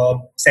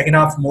second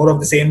half more of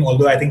the same.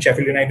 Although I think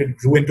Sheffield United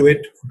grew into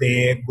it,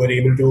 they were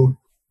able to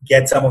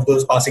get some of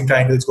those passing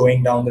triangles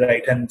going down the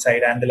right hand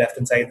side and the left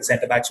hand side. The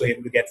centre backs were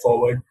able to get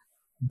forward,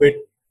 but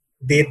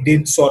they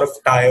did sort of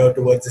tire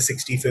towards the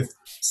 65th,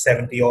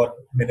 70 odd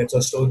minutes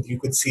or so. You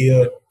could see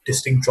a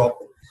distinct drop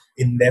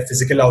in their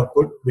physical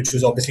output, which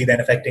was obviously then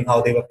affecting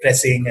how they were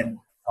pressing and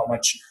how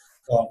much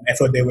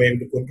effort they were able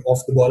to put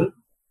off the ball.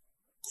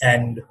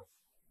 And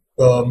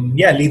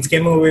Leeds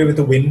came away with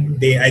a win.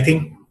 I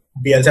think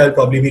Bielsa will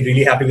probably be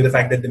really happy with the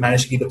fact that they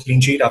managed to keep a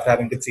clean sheet after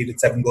having conceded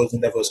 7 goals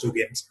in their first 2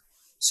 games.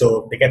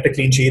 So they kept a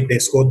clean sheet. They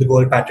scored the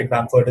goal. Patrick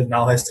Bamford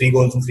now has 3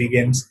 goals in 3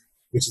 games,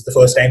 which is the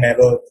first time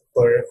ever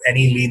for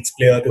any Leeds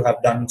player to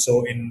have done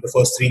so in the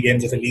first 3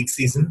 games of a league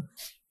season.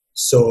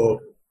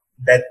 So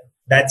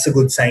that's a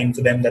good sign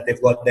for them that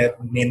they've got their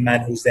main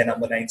man who's their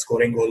number 9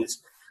 scoring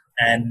goals.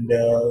 And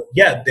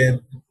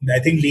I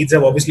think Leeds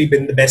have obviously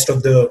been the best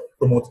of the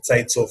promoted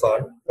sides so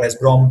far. Whereas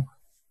Brom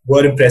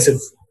were impressive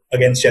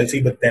against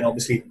Chelsea, but then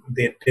obviously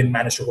they didn't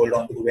manage to hold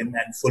on to the win,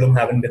 and Fulham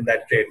haven't been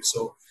that great.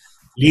 So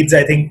Leeds,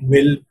 I think,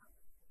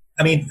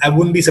 I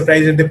wouldn't be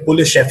surprised if they pull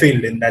a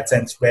Sheffield in that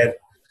sense, where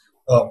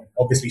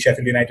obviously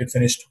Sheffield United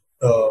finished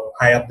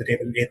high up the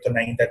table, 8th or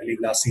 9th, I believe,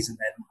 last season,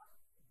 and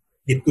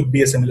it could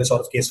be a similar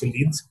sort of case for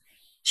Leeds.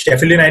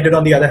 Sheffield United,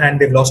 on the other hand,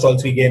 they've lost all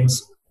 3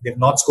 games. They've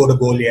not scored a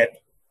goal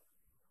yet.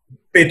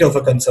 Bit of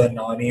a concern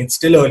now. I mean, it's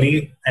still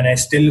early, and I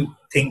still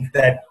think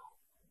that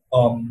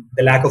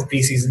the lack of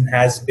preseason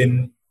has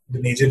been the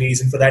major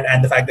reason for that,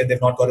 and the fact that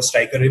they've not got a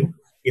striker in.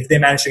 If they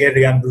manage to get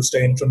Ryan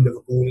Brewster in from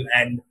Liverpool,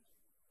 and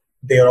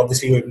they are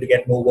obviously able to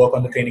get more work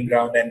on the training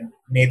ground, and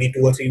maybe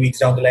 2 or 3 weeks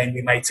down the line,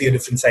 we might see a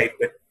different side.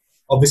 But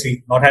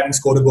obviously, not having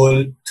scored a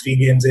goal 3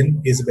 games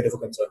in is a bit of a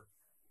concern.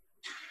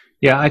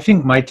 Yeah, I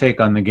think my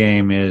take on the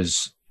game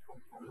is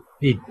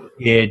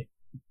it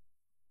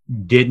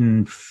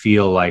didn't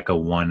feel like a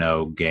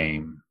 1-0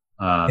 game.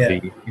 Yeah.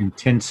 The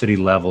intensity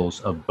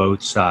levels of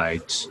both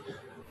sides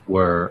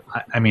were,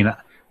 I mean,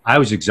 I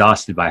was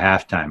exhausted by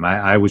halftime.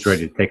 I was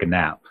ready to take a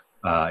nap.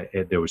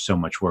 There was so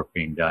much work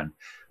being done.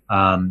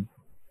 Um,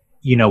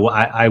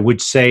 I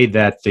would say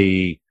that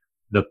the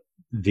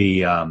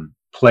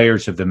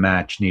players of the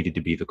match needed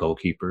to be the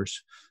goalkeepers,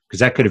 because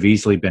that could have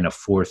easily been a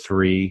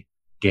 4-3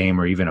 game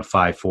or even a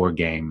 5-4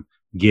 game,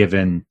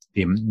 given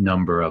the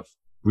number of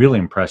really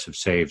impressive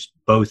saves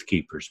both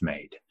keepers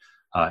made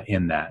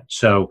in that.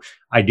 So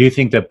I do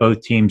think that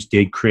both teams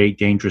did create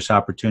dangerous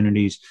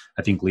opportunities.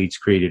 I think Leeds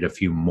created a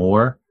few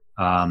more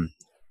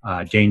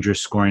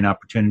dangerous scoring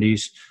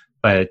opportunities,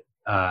 but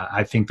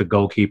I think the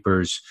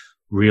goalkeepers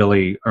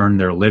really earn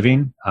their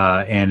living,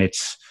 and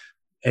it's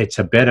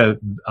a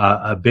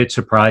bit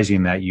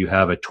surprising that you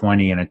have a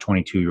 20 and a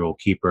 22-year-old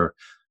keeper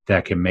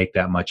that can make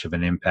that much of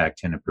an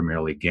impact in a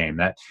Premier League game.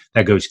 That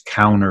goes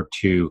counter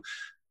to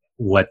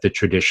what the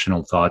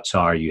traditional thoughts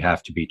are. You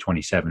have to be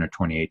 27 or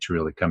 28 to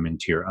really come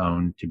into your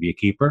own to be a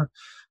keeper.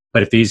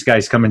 But if these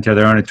guys come into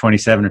their own at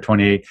 27 or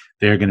 28,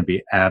 they're going to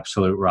be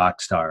absolute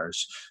rock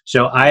stars.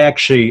 So I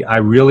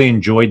really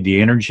enjoyed the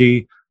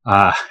energy.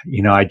 I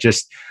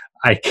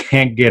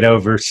can't get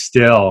over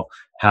still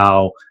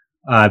how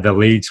the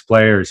Leeds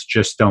players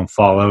just don't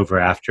fall over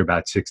after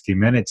about 60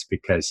 minutes,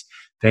 because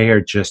they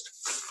are just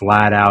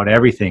flat out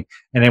everything.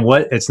 And then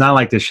it's not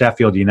like the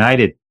Sheffield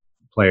United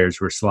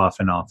players were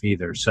sloughing off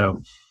either.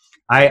 So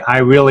I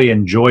really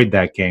enjoyed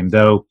that game,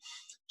 though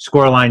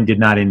scoreline did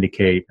not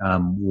indicate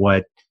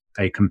what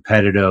a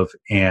competitive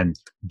and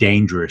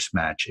dangerous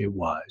match it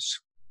was.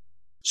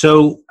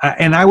 So,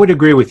 and I would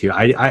agree with you.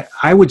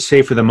 I would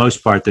say for the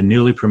most part, the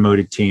newly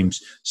promoted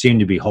teams seem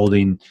to be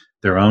holding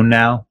their own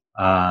now.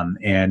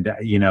 And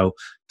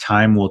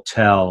time will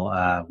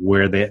tell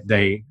where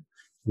they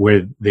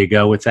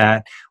go with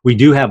that. We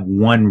do have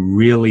one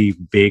really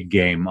big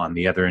game on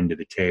the other end of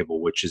the table,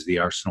 which is the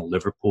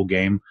Arsenal-Liverpool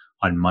game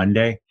on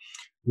Monday.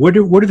 What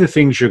are the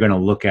things you're going to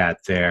look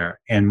at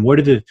there, and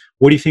what do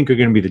you think are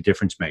going to be the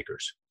difference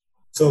makers?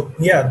 So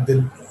yeah,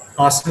 the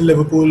Arsenal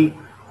Liverpool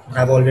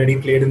have already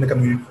played in the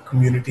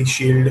Community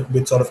Shield,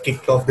 which sort of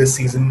kicked off this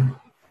season.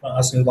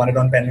 Arsenal won it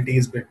on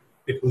penalties, but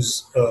it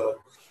was a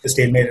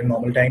stalemate in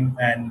normal time.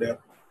 And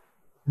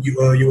you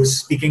were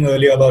speaking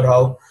earlier about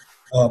how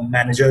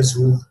managers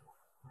who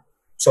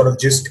sort of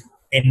just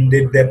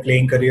ended their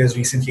playing careers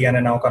recently and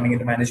are now coming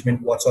into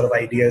management, what sort of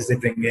ideas they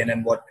bring in,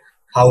 and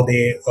how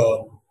they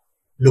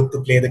look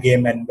to play the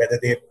game, and whether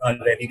they are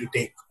ready to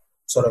take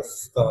sort of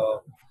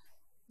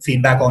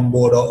feedback on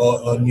board,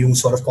 or new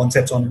sort of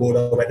concepts on board,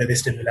 or whether they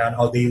still rely on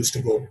how they used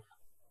to go.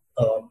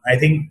 I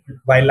think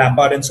while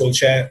Lampard and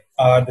Solskjaer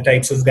are the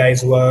types of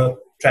guys who are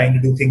trying to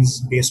do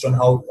things based on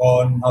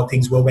how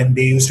things were when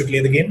they used to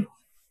play the game,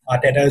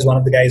 Arteta is one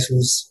of the guys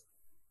who's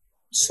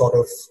sort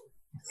of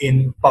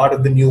in part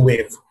of the new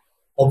wave.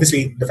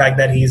 Obviously, the fact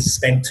that he's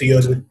spent 3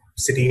 years with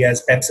City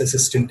as Pep's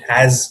assistant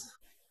has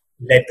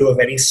led to a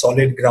very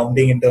solid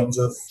grounding in terms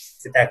of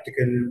the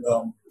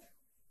tactical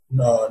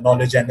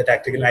knowledge and the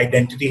tactical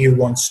identity he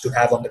wants to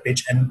have on the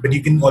pitch. But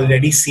you can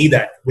already see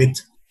that with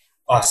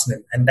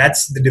Arsenal, and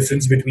that's the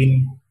difference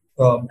between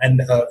in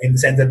the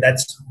sense that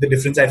that's the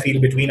difference I feel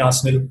between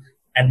Arsenal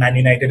and Man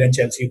United and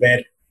Chelsea,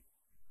 where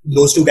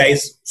those two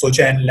guys,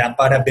 Solskjaer and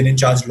Lampard, have been in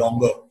charge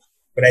longer.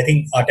 But I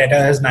think Arteta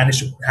has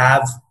managed to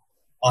have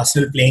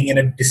Arsenal playing in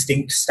a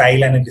distinct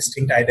style and a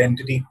distinct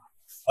identity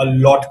a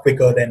lot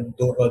quicker than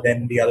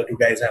the other two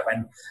guys have.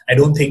 And I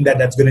don't think that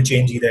that's going to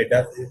change either.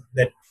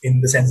 That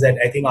in the sense that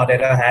I think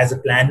Arteta has a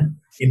plan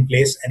in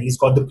place, and he's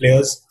got the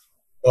players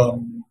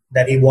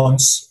that he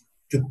wants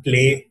to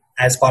play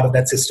as part of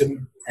that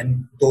system.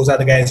 And those are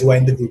the guys who are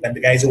in the group. And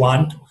the guys who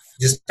aren't,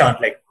 just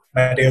aren't. Like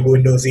Matteo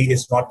Guendouzi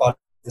is not part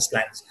of his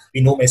plans.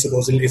 We know Mesut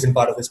Ozil isn't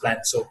part of his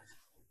plans. So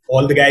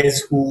all the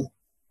guys who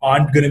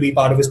aren't going to be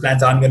part of his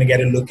plans aren't going to get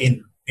a look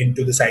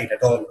into the side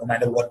at all, no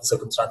matter what the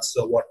circumstances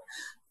or what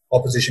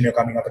opposition you're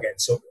coming up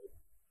against. So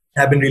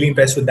I've been really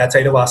impressed with that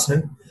side of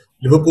Arsenal.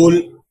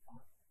 Liverpool,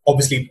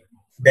 obviously,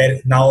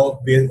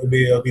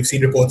 we've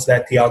seen reports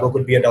that Thiago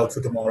could be a doubt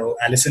for tomorrow.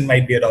 Alisson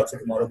might be a doubt for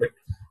tomorrow. But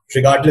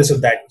regardless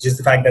of that, just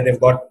the fact that they've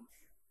got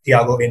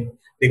Thiago in,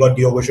 they got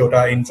Diogo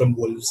Jota in from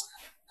Wolves,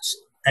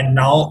 and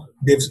now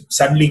they've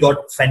suddenly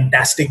got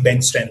fantastic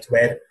bench strength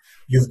where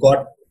you've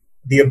got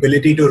the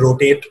ability to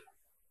rotate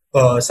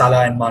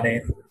Salah and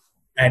Mane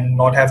and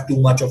not have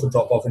too much of a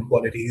drop-off in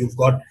quality. You've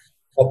got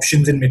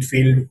options in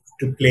midfield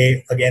to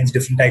play against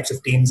different types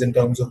of teams in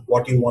terms of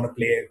what you want to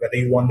play, whether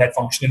you want that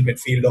functional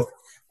midfield of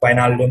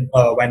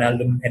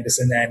Wijnaldum,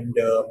 Henderson,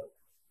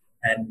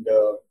 and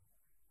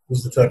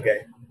who's the third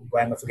guy?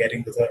 Why am I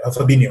forgetting the third?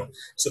 Fabinho.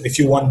 So if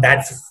you want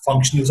that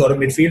functional sort of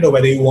midfield, or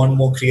whether you want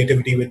more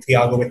creativity with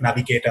Thiago, with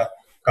Naby Keita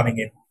coming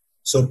in.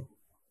 So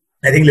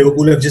I think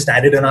Liverpool have just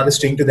added another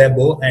string to their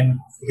bow, and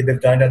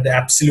they've done it at the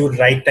absolute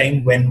right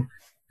time when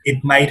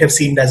it might have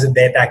seemed as if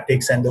their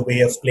tactics and the way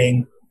of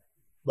playing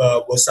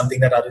was something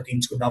that other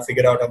teams could now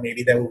figure out, or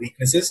maybe there were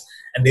weaknesses,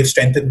 and they've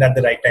strengthened at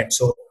the right time.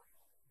 So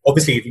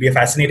obviously, it'll be a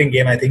fascinating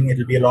game. I think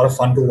it'll be a lot of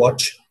fun to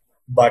watch.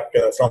 But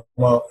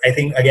I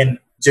think, again,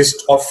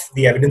 just off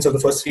the evidence of the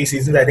first three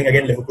seasons, I think,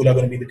 again, Liverpool are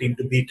going to be the team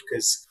to beat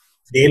because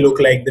they look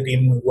like the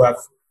team who have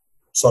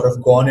sort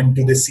of gone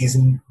into this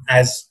season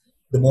as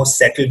the most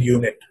settled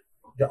unit.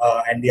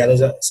 And the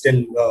others are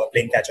still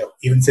playing catch up,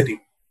 even City.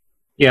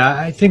 Yeah,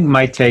 I think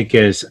my take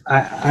is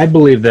I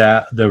believe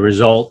that the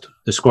result,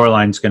 the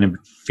scoreline is going to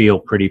feel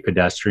pretty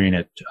pedestrian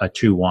at a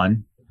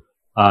 2-1.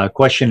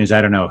 Question is,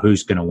 I don't know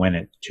who's going to win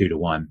it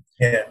 2-1.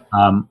 Yeah.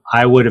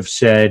 I would have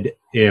said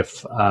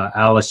if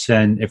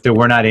Allison, if there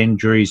were not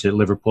injuries that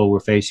Liverpool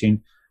were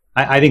facing,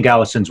 I think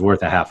Allison's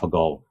worth a half a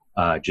goal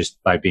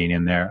just by being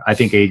in there. I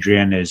think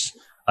Adrian is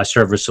a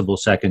serviceable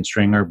second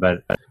stringer,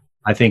 but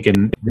I think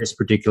in this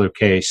particular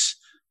case,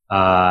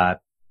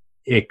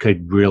 it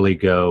could really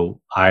go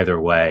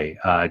either way,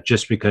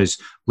 just because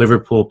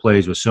Liverpool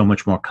plays with so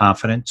much more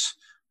confidence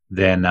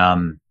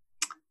than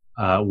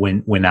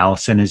when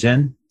Allison is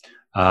in.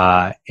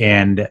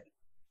 And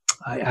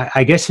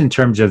I guess in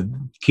terms of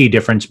key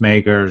difference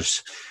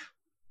makers,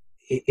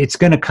 it's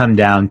going to come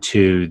down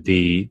to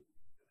the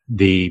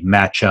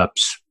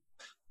matchups.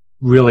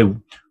 Really,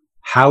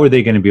 how are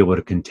they going to be able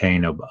to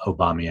contain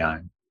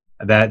Aubameyang?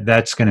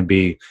 That's going to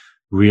be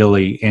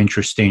really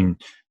interesting.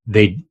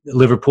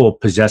 Liverpool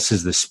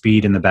possesses the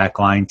speed in the back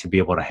line to be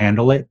able to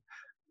handle it,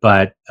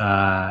 but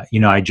I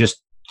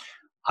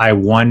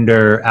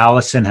wonder.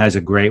 Allison has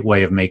a great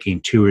way of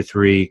making 2 or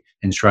 3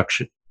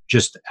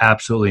 just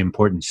absolutely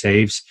important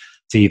saves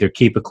to either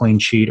keep a clean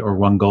sheet or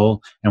 1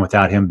 goal. And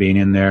without him being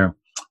in there,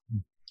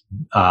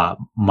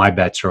 my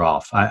bets are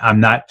off. I'm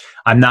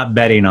not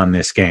betting on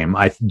this game.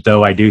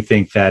 Though I do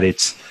think that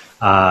it's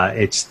a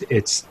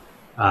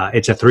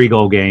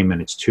 3-goal game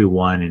and it's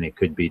 2-1 and it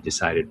could be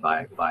decided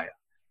by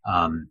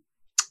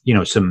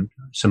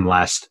some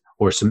last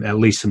or at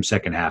least some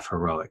second half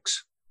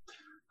heroics.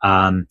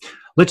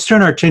 Let's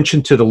turn our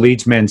attention to the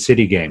Leeds Man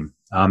City game.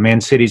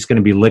 Man City's going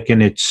to be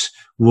licking its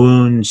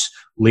wounds.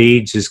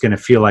 Leeds is going to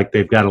feel like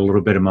they've got a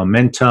little bit of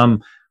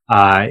momentum.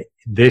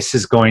 This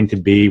is going to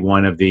be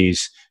one of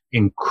these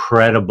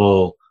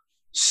incredible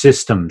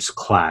systems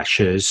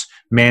clashes.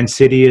 Man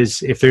City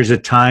if there's a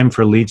time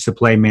for Leeds to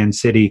play Man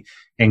City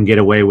and get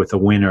away with a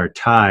win or a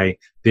tie,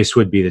 this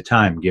would be the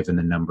time given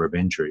the number of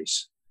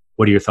injuries.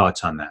 What are your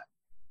thoughts on that?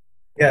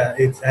 Yeah,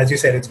 as you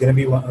said, it's going to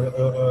be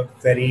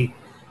very.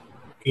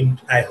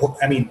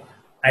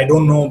 I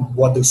don't know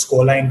what the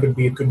scoreline could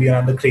be. It could be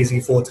another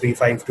crazy 4-3,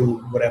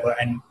 5-2, whatever.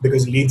 And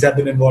because Leeds have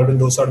been involved in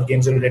those sort of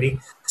games already,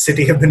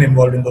 City have been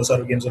involved in those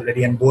sort of games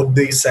already, and both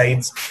these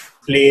sides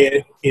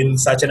play in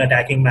such an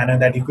attacking manner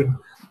that you could.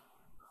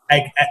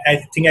 I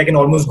think I can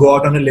almost go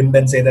out on a limb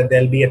and say that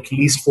there'll be at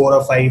least 4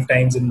 or 5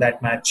 times in that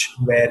match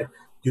where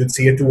you'd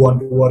see a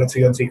 2-on-2 or a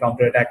 3-on-3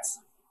 counter attack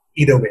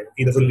either way,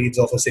 either for Leeds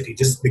or for City,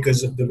 just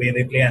because of the way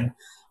they play. And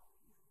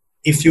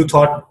if you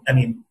thought,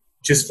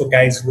 just for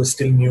guys who are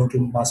still new to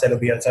Marcelo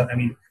Bielsa,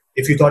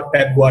 if you thought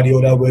Pep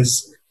Guardiola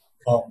was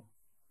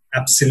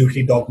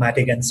absolutely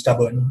dogmatic and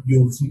stubborn,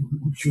 you've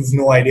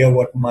no idea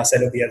what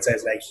Marcelo Bielsa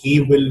is like.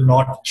 He will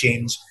not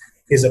change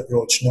his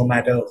approach, no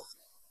matter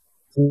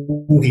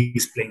who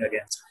he's playing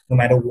against, no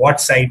matter what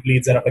side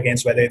Leeds are up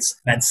against, whether it's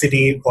Man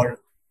City or,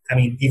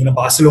 even a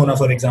Barcelona,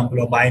 for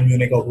example, or Bayern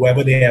Munich, or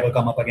whoever they ever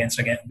come up against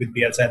again with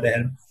Bielsa at the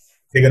helm,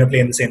 they're going to play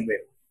in the same way.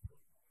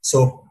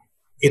 So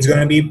it's going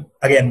to be,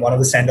 again, one of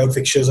the standout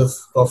fixtures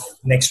of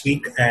next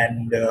week.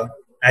 And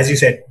as you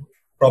said,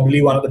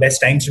 probably one of the best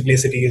times to play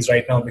City is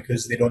right now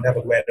because they don't have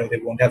Aguero, they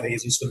won't have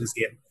Jesus for this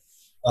game.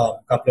 A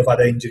couple of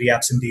other injury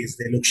absentees.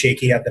 They look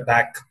shaky at the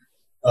back.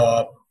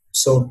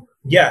 So,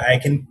 yeah, I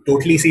can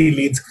totally see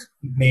Leeds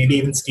maybe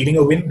even stealing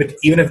a win. But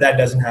even if that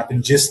doesn't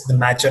happen, just the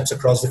matchups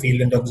across the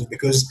field in terms of,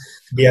 because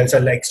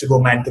Bielsa likes to go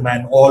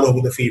man-to-man all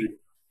over the field.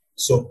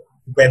 So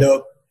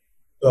whether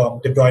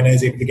De Bruyne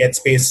is able to get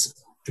space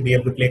to be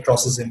able to play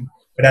crosses in.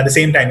 But at the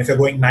same time, if you're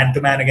going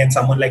man-to-man against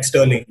someone like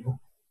Sterling,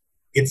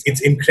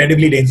 it's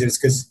incredibly dangerous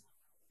because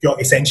you're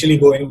essentially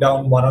going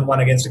down one-on-one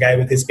against a guy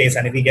with his pace,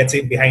 and if he gets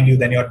it behind you,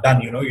 then you're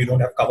done. You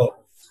don't have cover.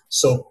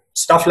 So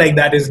stuff like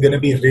that is going to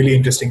be really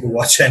interesting to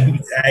watch,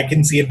 and I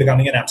can see it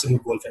becoming an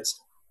absolute goal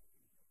fest.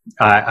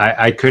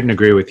 I couldn't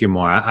agree with you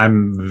more.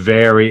 I'm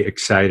very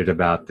excited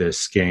about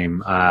this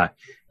game.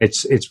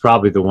 It's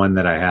probably the one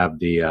that I have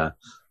the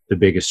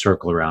biggest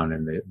circle around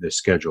in the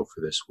schedule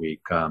for this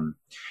week.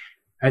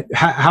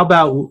 How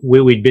about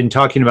we'd been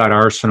talking about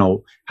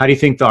Arsenal? How do you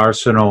think the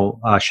Arsenal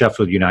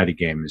Sheffield United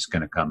game is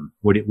going to come?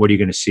 What are you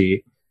going to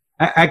see?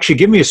 Actually,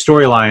 give me a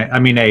storyline.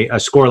 A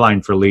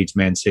scoreline for Leeds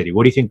Man City.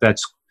 What do you think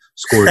that's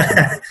scored?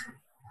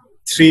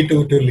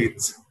 3-2 to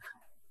Leeds.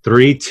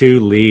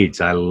 3-2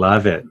 Leeds. I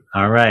love it.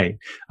 All right.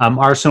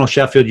 Arsenal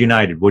Sheffield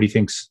United. What do you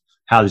think?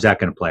 How is that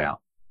going to play out?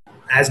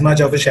 As much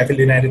of a Sheffield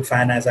United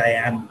fan as I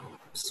am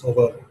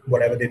over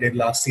whatever they did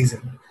last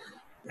season,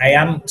 I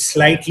am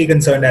slightly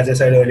concerned, as I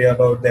said earlier,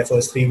 about their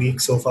first 3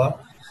 weeks so far.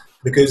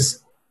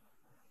 Because,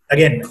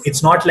 again,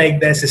 it's not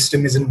like their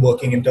system isn't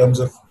working in terms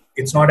of,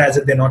 it's not as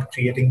if they're not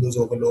creating those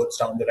overloads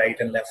down the right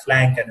and left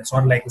flank, and it's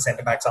not like the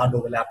centre-backs aren't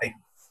overlapping.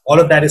 All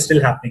of that is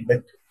still happening,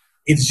 but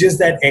it's just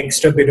that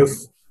extra bit of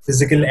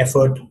physical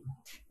effort,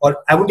 or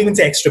I wouldn't even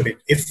say extra bit.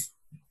 If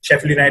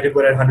Sheffield United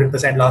were at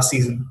 100% last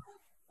season,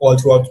 all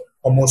throughout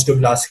or most of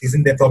last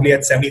season, they're probably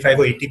at 75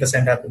 or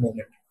 80% at the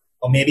moment,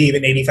 or maybe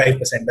even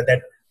 85%. But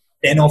that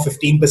 10 or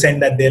 15%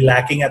 that they're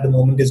lacking at the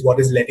moment is what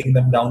is letting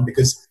them down,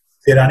 because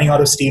they're running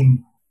out of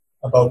steam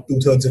about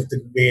two-thirds of the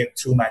way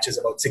through matches,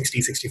 about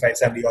 60, 65,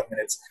 70 odd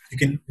minutes. You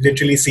can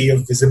literally see a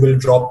visible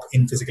drop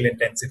in physical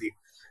intensity.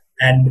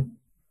 And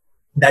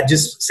that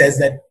just says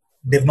that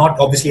they've not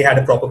obviously had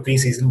a proper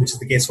preseason, which is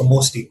the case for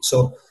most teams.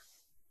 So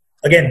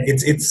again,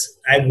 it's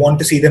I want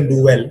to see them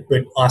do well,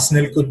 but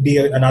Arsenal could be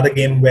another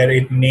game where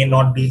it may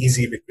not be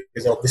easy,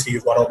 because obviously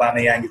you've got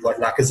Aubameyang, you've got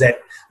Lacazette,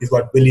 you've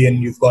got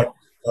Willian, you've got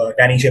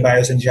Danny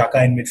Ceballos and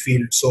Xhaka in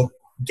midfield. So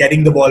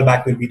getting the ball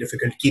back will be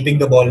difficult, keeping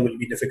the ball will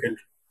be difficult,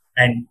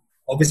 and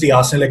obviously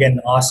Arsenal again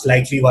are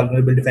slightly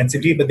vulnerable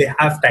defensively, but they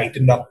have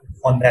tightened up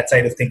on that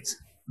side of things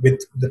with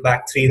the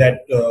back three that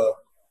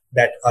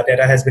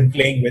Arteta has been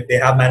playing with. They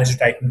have managed to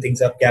tighten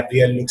things up.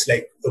 Gabriel looks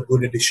like a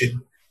good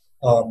addition.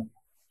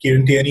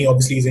 Kieran Tierney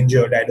obviously is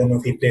injured. I don't know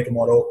if he'll play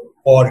tomorrow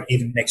or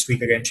even next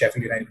week against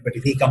Sheffield United. But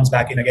if he comes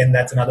back in again,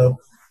 that's another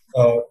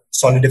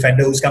solid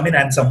defender who's come in,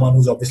 and someone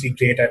who's obviously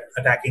great at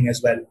attacking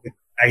as well, with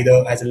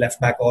either as a left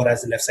back or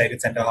as a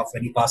left-sided centre half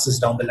when he passes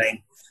down the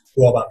line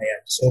to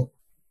Aubameyang. So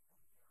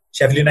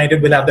Sheffield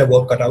United will have their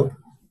work cut out.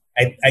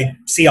 I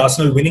see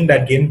Arsenal winning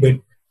that game, but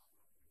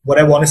what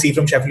I want to see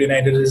from Sheffield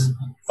United is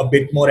a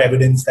bit more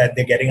evidence that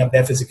they're getting up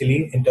there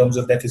physically in terms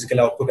of their physical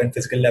output and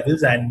physical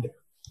levels, and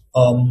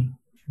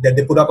that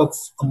they put up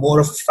a more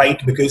of a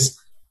fight, because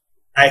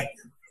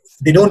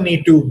they don't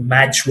need to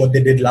match what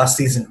they did last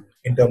season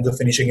in terms of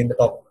finishing in the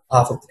top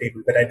half of the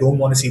table, but I don't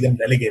want to see them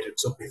relegated.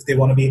 So if they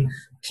want to be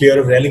clear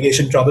of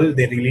relegation trouble,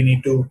 they really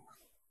need to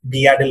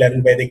be at a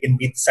level where they can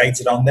beat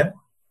sides around them.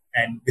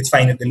 And it's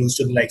fine if they lose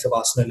to the likes of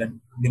Arsenal and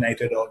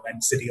United or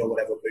Man City or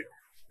whatever, but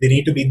they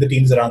need to beat the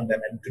teams around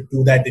them, and to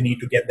do that, they need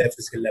to get their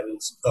physical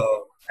levels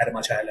at a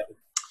much higher level.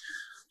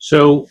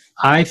 So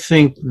I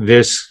think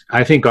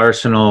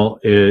Arsenal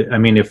is, I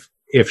mean,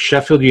 if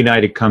Sheffield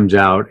United comes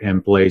out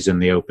and plays in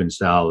the open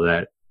style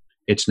that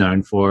it's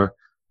known for,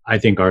 I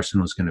think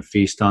Arsenal is going to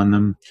feast on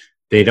them.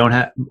 They don't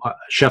have,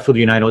 Sheffield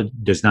United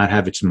does not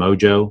have its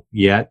mojo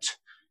yet.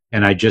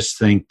 And I just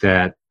think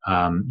that,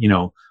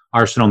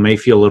 Arsenal may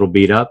feel a little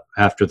beat up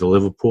after the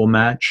Liverpool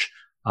match.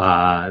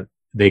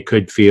 They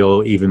could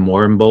feel even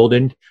more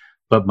emboldened.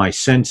 But my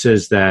sense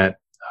is that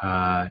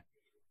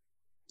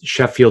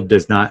Sheffield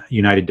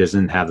United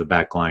doesn't have the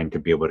back line to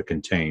be able to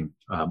contain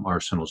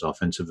Arsenal's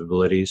offensive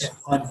abilities.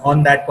 Yeah,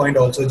 on that point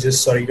also,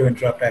 just sorry to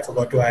interrupt, I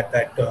forgot to add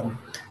that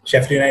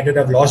Sheffield United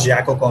have lost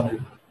Jack O'Connell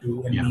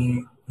to a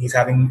knee. He's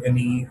having a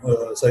knee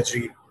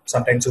surgery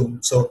sometime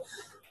soon. So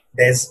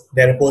there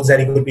are reports that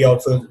he could be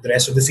out for the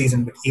rest of the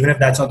season. But even if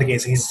that's not the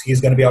case, he's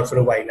going to be out for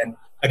a while. And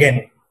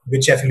again,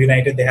 with Sheffield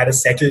United, they had a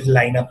settled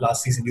lineup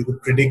last season. You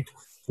could predict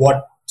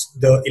what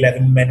the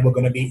 11 men were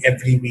going to be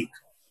every week.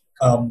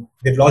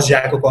 They've lost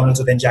Jack O'Connell,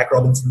 so then Jack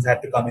Robinson's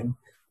had to come in.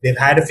 They've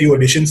had a few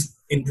additions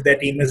into their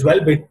team as well,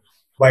 but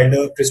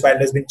Chris Wilder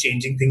has been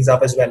changing things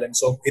up as well. And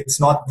so it's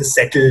not the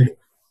settled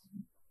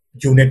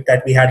unit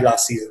that we had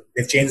last season.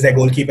 They've changed their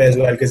goalkeeper as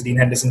well, because Dean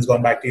Henderson's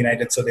gone back to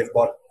United, so they've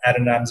bought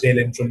Aaron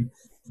Ramsdale in from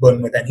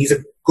Bournemouth, and he's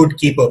a good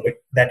keeper, but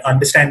that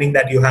understanding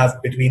that you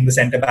have between the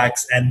centre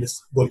backs and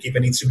this goalkeeper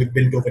needs to be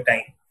built over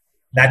time.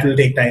 That will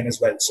take time as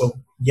well. So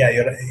yeah,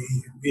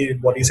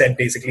 what you said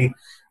basically,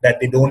 that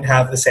they don't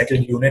have a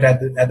settled unit at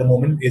the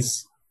moment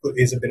is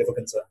a bit of a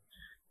concern.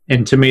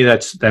 And to me,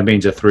 that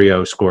means a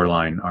 3-0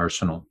 scoreline,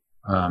 Arsenal.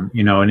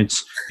 And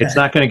it's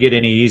not going to get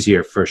any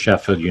easier for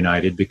Sheffield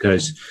United,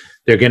 because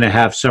they're going to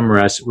have some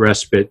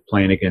respite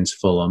playing against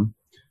Fulham,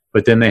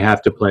 but then they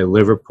have to play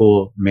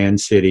Liverpool, Man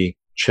City,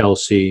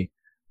 Chelsea,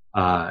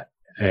 and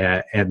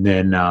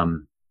then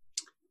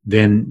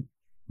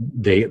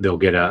they'll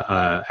get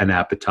an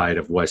appetite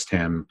of West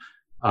Ham,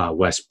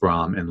 West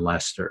Brom, and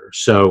Leicester.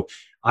 So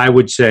I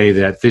would say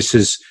that this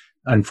is,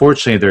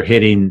 unfortunately, they're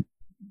hitting,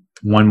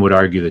 one would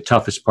argue, the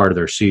toughest part of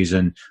their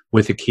season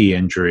with a key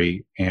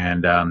injury,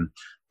 and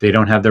they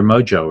don't have their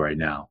mojo right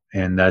now.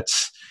 And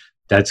that's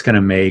going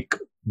to make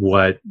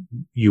what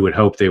you would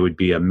hope they would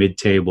be a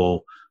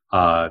mid-table,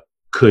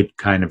 could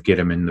kind of get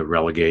them in the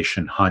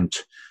relegation hunt,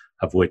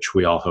 of which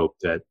we all hope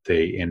that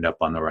they end up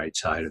on the right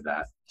side of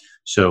that.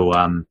 So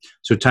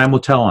time will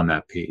tell on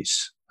that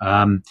piece.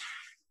 How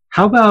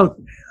about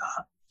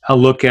a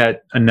look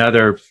at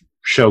another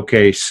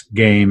showcase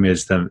game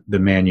is the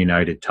Man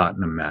United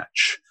Tottenham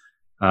match.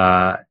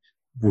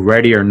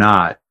 Ready or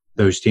not,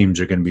 those teams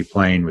are going to be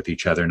playing with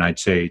each other, and I'd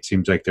say it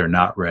seems like they're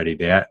not ready.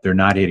 They're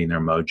not hitting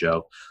their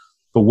mojo.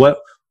 But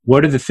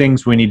what are the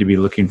things we need to be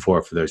looking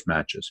for those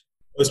matches?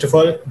 First of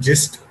all,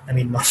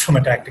 not from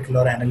a tactical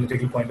or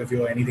analytical point of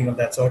view or anything of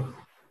that sort,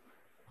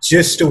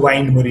 just to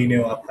wind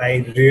Mourinho up.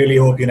 I really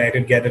hope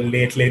United get a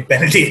late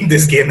penalty in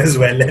this game as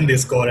well, and they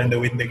score and they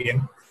win the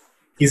game.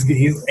 He's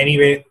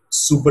anyway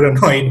super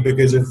annoyed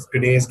because of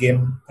today's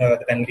game,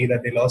 the penalty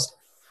that they lost.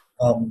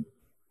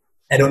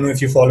 I don't know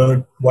if you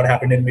followed what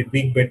happened in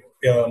midweek, but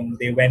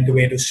they went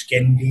away to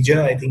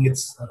Skenlija, I think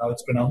it's how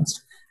it's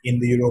pronounced, in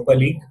the Europa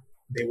League.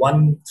 They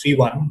won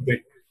 3-1, but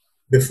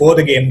before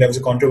the game there was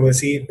a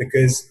controversy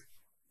because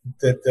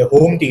the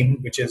home team,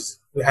 which is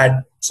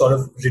had sort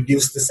of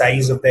reduced the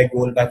size of their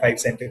goal by 5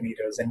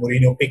 centimeters, and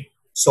Mourinho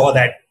saw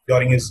that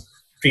during his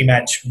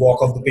pre-match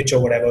walk off the pitch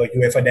or whatever.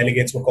 UEFA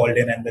delegates were called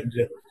in,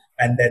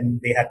 and then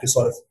they had to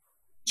sort of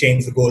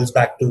change the goals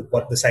back to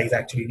what the size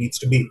actually needs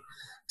to be.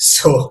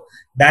 So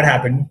that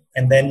happened,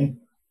 and then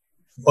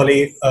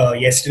Ole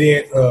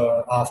yesterday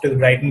after the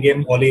Brighton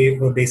game,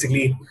 Ole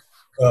basically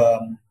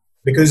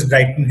because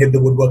Brighton hit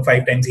the woodwork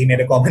 5 times, he made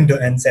a comment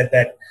and said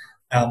that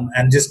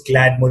I'm just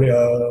glad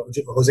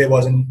Jose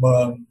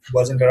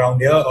wasn't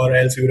around here, or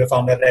else we would have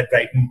found out that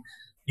Brighton,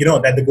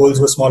 that the goals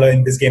were smaller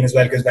in this game as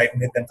well because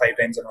Brighton hit them 5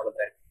 times and all of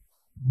that.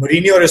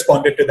 Mourinho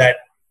responded to that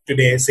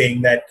today,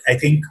 saying that I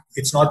think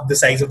it's not the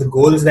size of the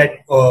goals that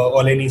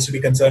Ole needs to be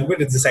concerned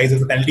with; it's the size of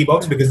the penalty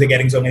box because they're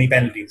getting so many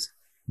penalties.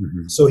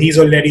 Mm-hmm. So he's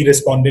already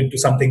responded to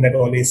something that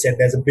Ole said.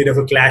 There's a bit of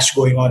a clash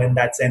going on in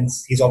that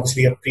sense. He's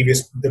obviously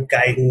the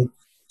guy who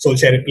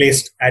Solskjaer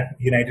replaced at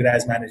United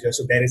as manager.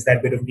 So there is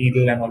that bit of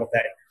needle and all of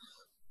that.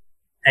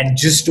 And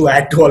just to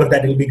add to all of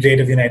that, it'll be great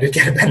if United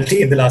get a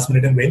penalty in the last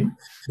minute and win.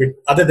 But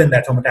other than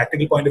that, from a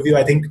tactical point of view,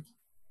 I think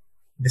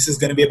this is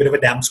going to be a bit of a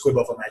damn squib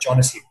of a match,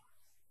 honestly.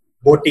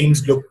 Both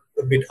teams look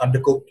a bit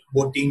undercooked.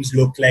 Both teams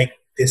look like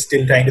they're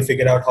still trying to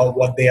figure out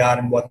what they are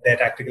and what their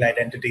tactical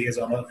identity is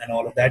and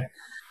all of that.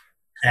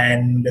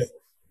 And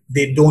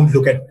they don't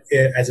look at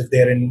as if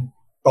they're in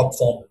top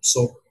form.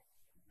 So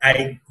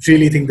I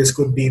really think this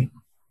could be,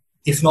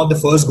 if not the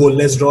first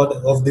goalless draw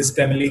of this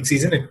Premier League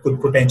season, it could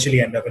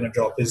potentially end up in a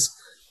draw,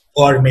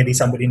 or maybe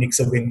somebody nicks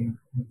a win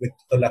with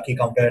a lucky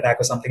counter attack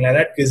or something like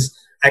that. Because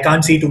I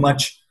can't see too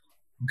much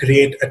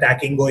great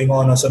attacking going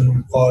on,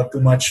 or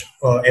too much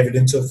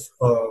evidence of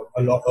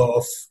a lot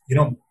of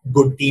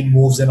good team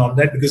moves and all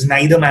that. Because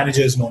neither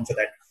manager is known for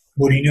that.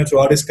 Mourinho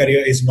throughout his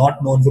career is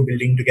not known for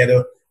building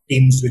together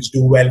teams which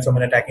do well from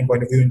an attacking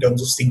point of view in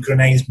terms of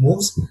synchronized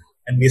moves.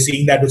 And we're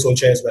seeing that with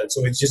Solskjaer as well.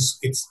 So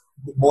it's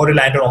more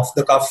reliant on off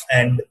the cuff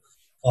and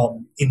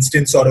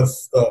instant sort of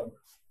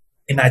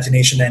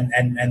imagination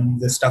and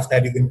the stuff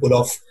that you can pull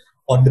off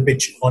on the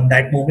pitch on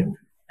that moment.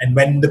 And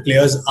when the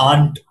players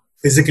aren't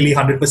physically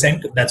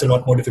 100%, that's a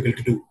lot more difficult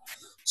to do.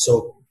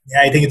 So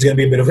yeah, I think it's going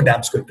to be a bit of a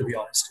damn squib, to be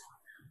honest.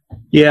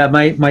 Yeah,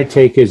 my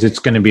take is it's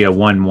going to be a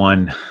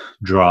 1-1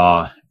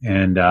 draw,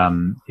 and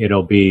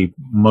it'll be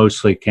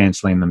mostly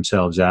canceling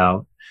themselves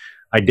out.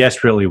 I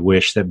desperately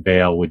wish that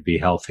Bale would be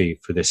healthy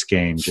for this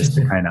game, just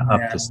to kind of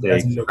up the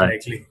stakes. Doesn't look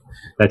likely.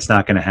 That's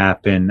not going to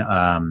happen.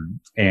 I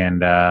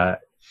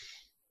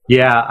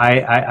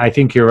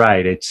think you're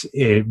right.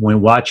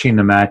 When watching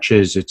the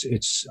matches,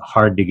 it's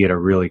hard to get a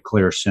really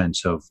clear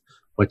sense of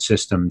what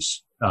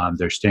systems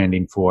they're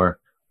standing for,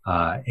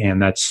 and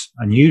that's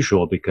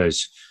unusual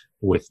because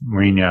with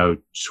Mourinho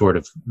sort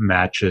of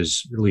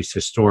matches, at least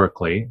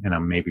historically, and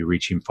I'm maybe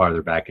reaching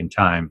farther back in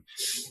time,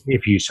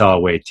 if you saw a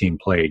way a team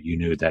played, you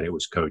knew that it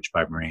was coached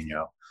by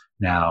Mourinho.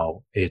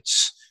 Now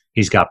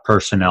he's got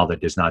personnel that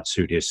does not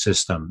suit his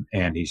system,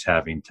 and he's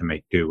having to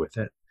make do with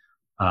it.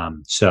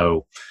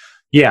 So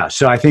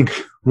I think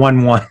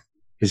 1-1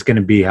 is going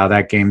to be how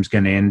that game's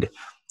going to end.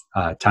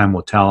 Time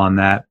will tell on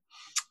that.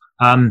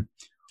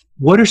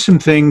 What are some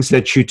things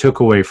that you took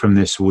away from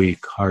this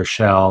week,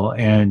 Harshal?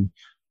 And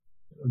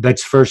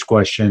that's the first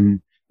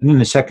question. And then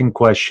the second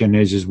question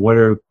is what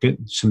are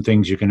some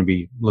things you're going to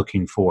be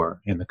looking for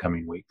in the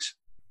coming weeks?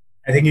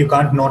 I think you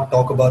can't not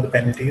talk about the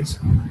penalties.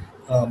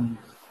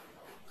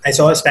 I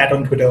saw a stat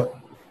on Twitter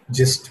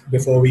just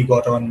before we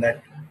got on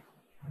that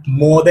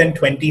more than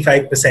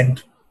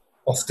 25%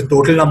 of the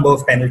total number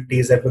of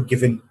penalties that were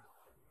given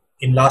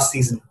in last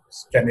season's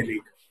Premier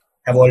League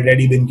have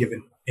already been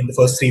given in the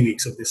first 3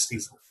 weeks of this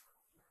season.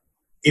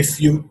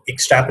 If you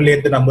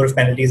extrapolate the number of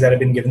penalties that have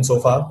been given so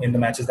far in the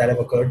matches that have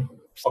occurred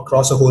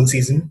across a whole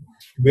season,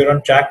 we're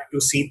on track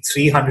to see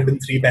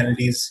 303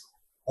 penalties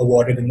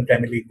awarded in the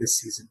Premier League this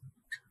season.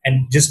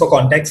 And just for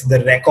context,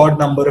 the record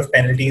number of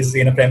penalties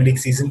in a Premier League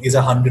season is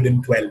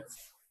 112.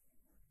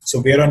 So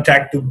we're on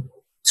track to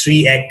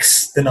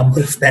 3x the number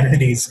of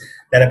penalties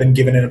that have been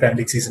given in a Premier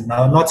League season.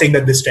 Now, I'm not saying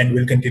that this trend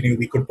will continue.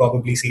 We could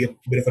probably see a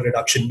bit of a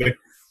reduction. But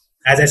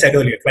as I said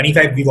earlier,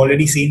 25, we've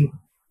already seen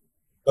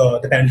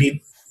the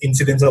penalty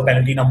incidents or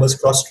penalty numbers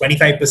cross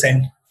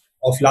 25%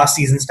 of last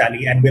season's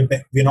tally, and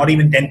we're not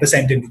even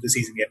 10% into the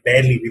season yet.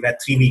 Barely. We've had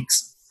 3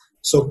 weeks.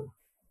 So,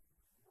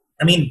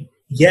 I mean,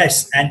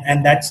 yes, and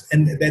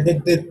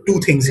the two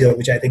things here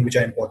which I think which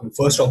are important.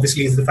 First,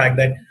 obviously, is the fact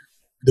that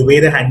the way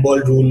the handball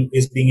rule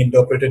is being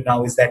interpreted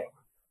now is that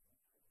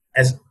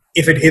as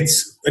if it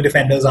hits a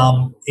defender's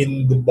arm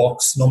in the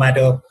box, no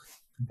matter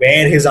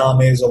where his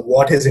arm is or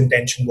what his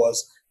intention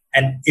was,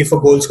 and if a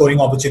goal-scoring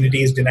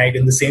opportunity is denied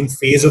in the same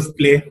phase of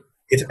play,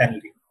 it's a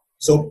penalty.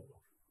 So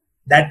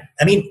that,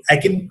 I mean, I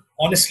can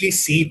honestly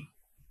see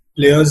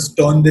players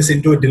turn this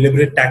into a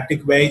deliberate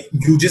tactic where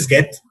you just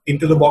get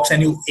into the box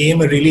and you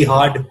aim a really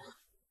hard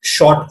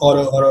shot or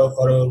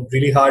a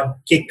really hard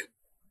kick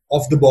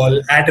of the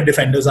ball at a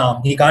defender's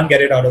arm, he can't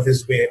get it out of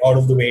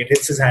the way. It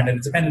hits his hand and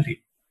it's a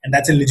penalty. And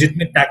that's a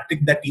legitimate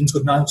tactic that teams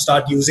could now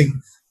start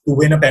using to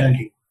win a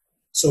penalty.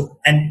 So,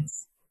 and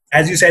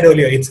as you said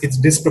earlier, it's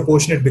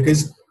disproportionate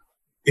because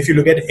if you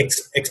look at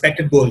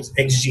expected goals,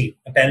 XG,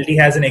 a penalty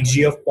has an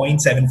XG of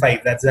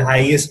 0.75. That's the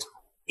highest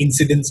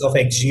incidence of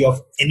XG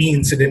of any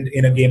incident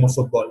in a game of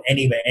football,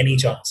 anywhere, any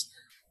chance.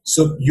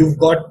 So you've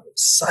got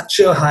such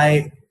a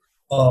high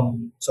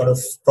sort of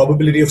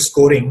probability of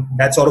scoring,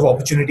 that sort of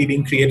opportunity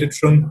being created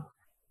from,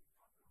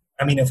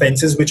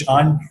 offenses which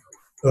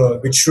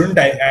which shouldn't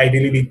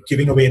ideally be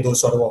giving away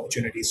those sort of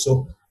opportunities.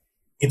 So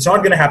it's not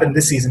going to happen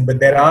this season, but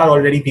there are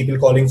already people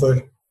calling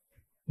for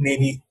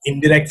maybe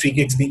indirect free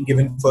kicks being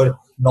given for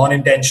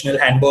non-intentional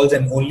handballs,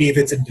 and only if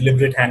it's a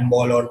deliberate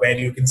handball or where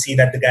you can see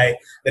that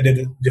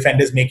the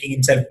defender is making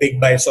himself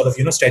big by sort of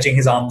stretching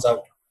his arms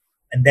out,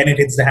 and then it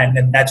hits the hand,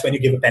 and that's when you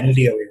give a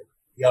penalty away.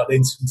 The other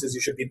instances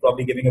you should be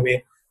probably giving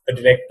away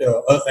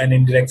an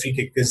indirect free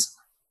kick, because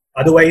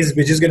otherwise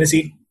we're just going to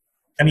see.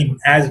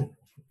 As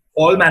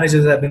all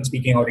managers have been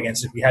speaking out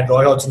against it. We had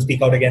Roy Hodgson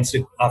speak out against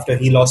it after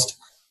he lost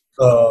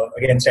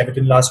against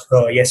Everton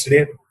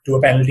yesterday to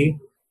a penalty.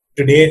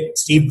 Today,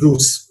 Steve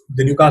Bruce,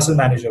 the Newcastle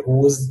manager, who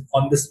was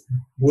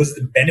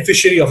the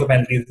beneficiary of a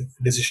penalty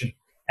decision,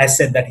 has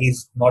said that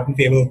he's not in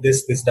favor of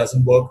this. This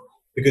doesn't work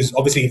because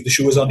obviously, if the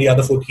shoe was on the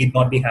other foot, he'd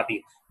not be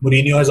happy.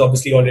 Mourinho has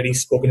obviously already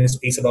spoken his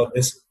piece about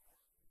this,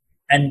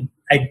 and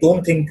I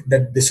don't think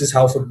that this is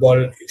how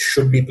football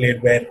should be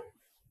played. Where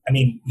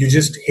you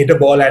just hit a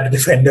ball at a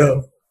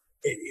defender,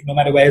 no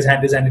matter where his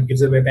hand is, and it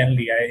gives away a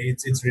penalty.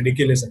 It's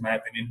ridiculous in my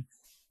opinion.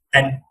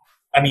 And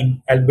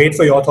I'll wait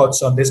for your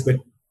thoughts on this, but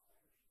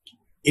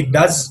it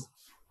does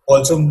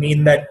also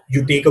mean that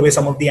you take away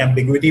some of the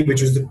ambiguity,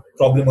 which was the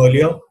problem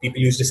earlier. People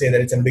used to say that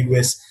it's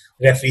ambiguous.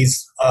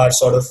 Referees are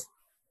sort of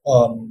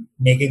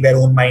making their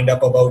own mind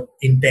up about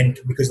intent,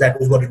 because that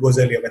was what it was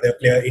earlier, whether a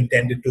player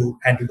intended to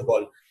handle the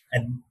ball,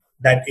 and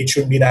that it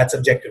shouldn't be that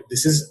subjective.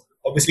 This is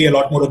obviously a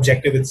lot more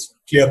objective. It's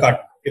clear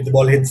cut. If the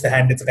ball hits the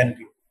hand, it's a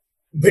penalty.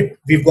 But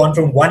we've gone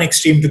from one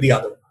extreme to the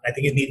other. I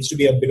think it needs to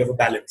be a bit of a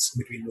balance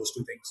between those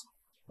two things.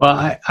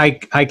 Well,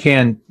 I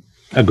can't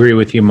agree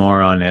with you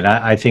more on it.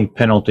 I think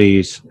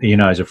penalties,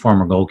 as a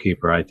former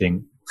goalkeeper, I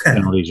think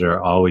penalties are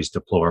always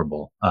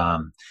deplorable.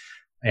 I'd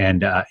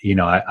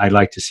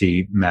like to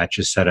see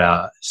matches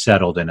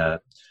settled in a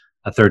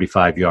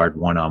 35-yard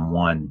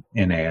one-on-one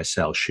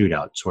NASL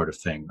shootout sort of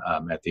thing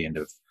at the end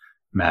of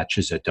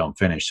matches that don't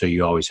finish. So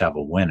you always have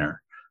a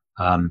winner.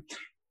 I've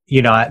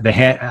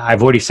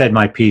already said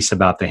my piece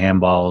about the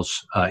handballs,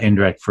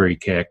 indirect free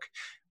kick.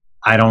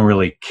 I don't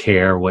really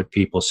care what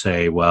people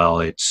say. Well,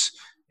 it's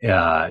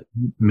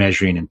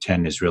measuring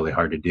intent is really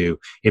hard to do.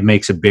 It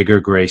makes a bigger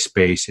gray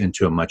space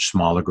into a much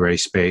smaller gray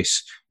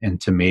space.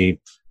 And to me,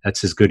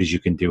 that's as good as you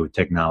can do with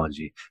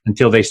technology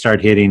until they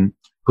start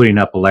putting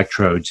up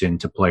electrodes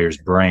into players'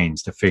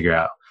 brains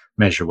to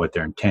measure what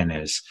their intent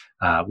is.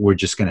 We're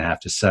just going to have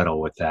to settle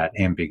with that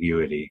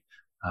ambiguity.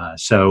 I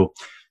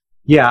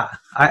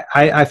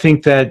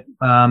think that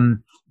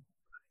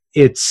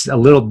it's a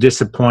little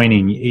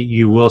disappointing.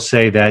 You will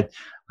say that,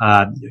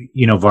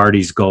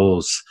 Vardy's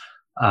goals,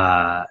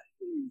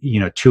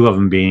 two of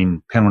them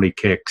being penalty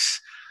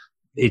kicks.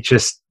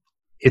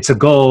 It's a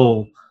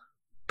goal,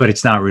 but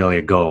it's not really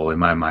a goal in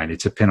my mind.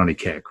 It's a penalty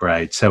kick,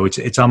 right? So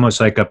it's almost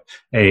like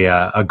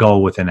a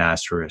goal with an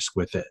asterisk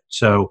with it.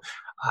 So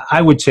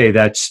I would say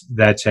that's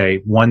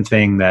one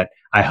thing that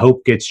I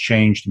hope gets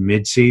changed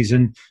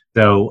mid-season,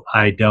 though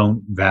I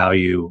don't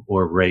value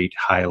or rate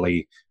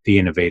highly the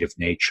innovative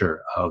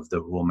nature of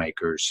the rule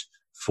makers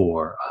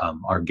for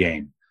our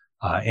game.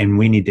 And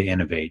we need to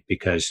innovate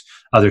because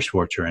other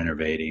sports are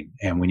innovating,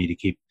 and we need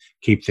to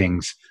keep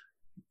things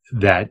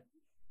that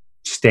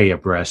stay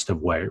abreast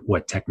of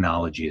what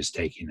technology is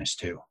taking us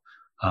to.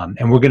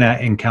 And we're going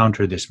to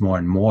encounter this more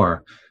and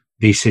more,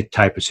 these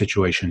type of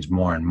situations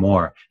more and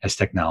more as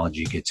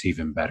technology gets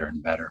even better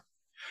and better.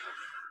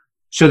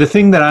 So the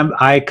thing that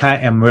I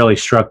am really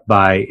struck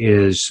by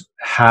is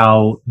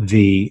how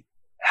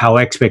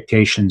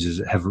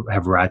expectations have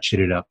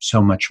ratcheted up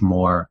so much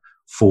more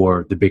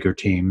for the bigger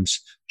teams.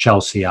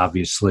 Chelsea,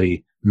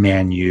 obviously,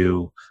 Man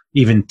U,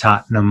 even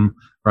Tottenham,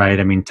 right?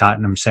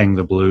 Tottenham sang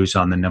the blues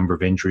on the number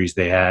of injuries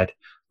they had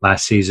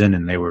last season,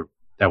 and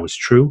that was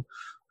true.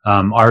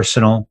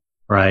 Arsenal,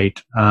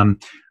 right?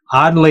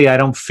 Oddly, I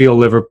don't feel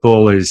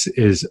Liverpool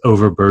is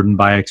overburdened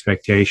by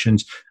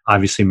expectations.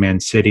 Obviously, Man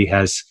City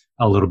has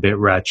a little bit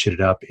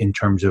ratcheted up in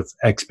terms of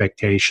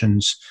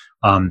expectations.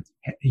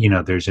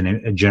 There's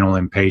a general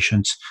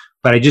impatience,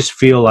 but I just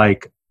feel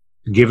like,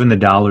 given the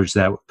dollars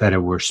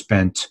that were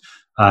spent,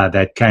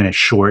 that kind of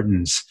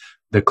shortens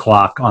the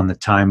clock on the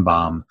time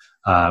bomb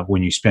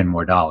when you spend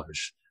more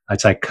dollars.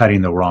 It's like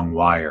cutting the wrong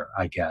wire,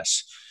 I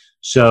guess.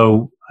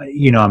 So,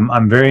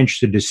 I'm very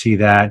interested to see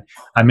that.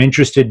 I'm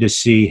interested to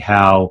see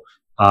how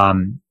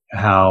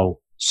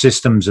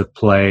systems of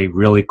play,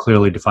 really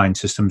clearly defined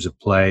systems of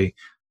play,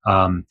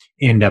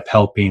 end up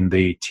helping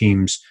the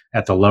teams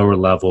at the lower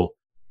level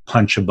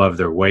punch above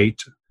their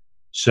weight.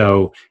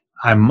 So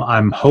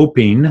I'm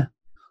hoping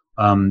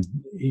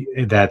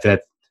that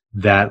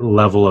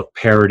level of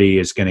parity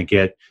is going to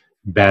get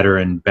better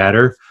and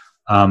better,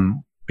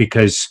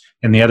 because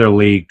in the other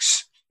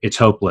leagues it's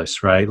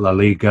hopeless, right? La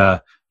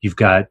Liga, you've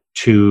got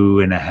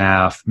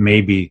 2.5,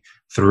 maybe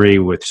 3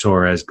 with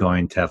Suarez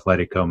going to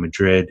Atletico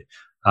Madrid.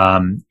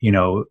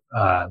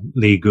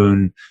 Ligue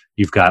 1,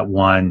 you've got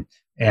 1,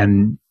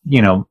 and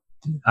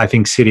I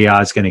think Serie A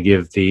is going to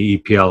give the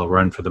EPL a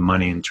run for the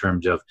money in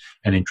terms of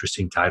an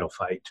interesting title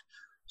fight.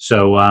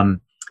 So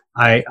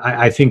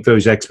I think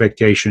those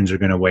expectations are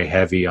going to weigh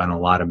heavy on a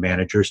lot of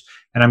managers,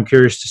 and I'm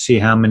curious to see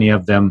how many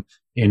of them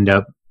end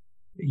up.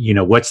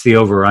 What's the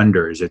over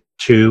under? Is it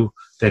 2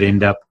 that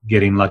end up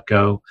getting let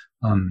go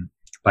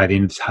by the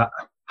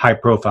high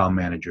profile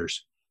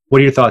managers? What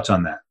are your thoughts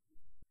on that?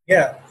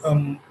 Yeah,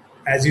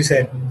 as you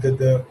said,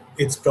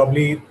 it's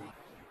probably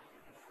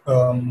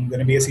going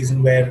to be a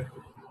season where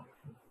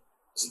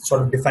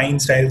sort of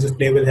defined styles of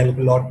play will help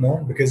a lot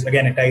more, because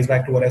again it ties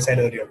back to what I said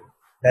earlier.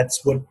 That's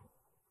what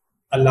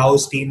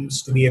allows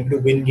teams to be able to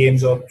win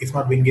games, or if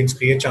not win games,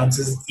 create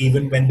chances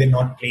even when they're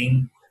not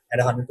playing at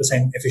 100%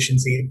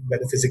 efficiency,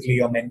 whether physically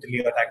or mentally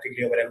or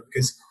tactically or whatever,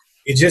 because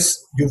it's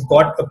just you've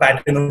got a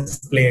pattern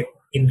of play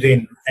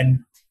ingrained, and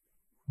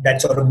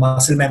that sort of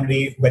muscle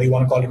memory, whether you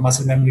want to call it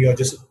muscle memory or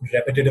just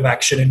repetitive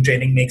action in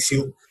training, makes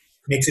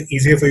it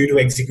easier for you to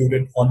execute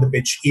it on the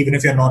pitch, even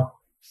if you're not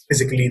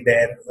physically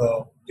there,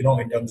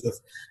 in terms of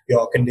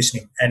your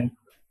conditioning. And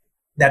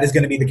that is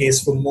going to be the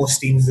case for most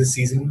teams this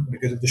season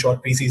because of the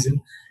short preseason.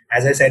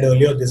 As I said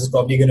earlier, this is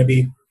probably going to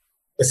be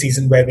a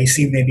season where we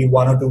see maybe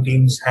 1 or 2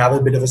 teams have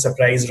a bit of a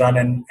surprise run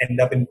and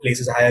end up in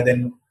places higher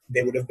than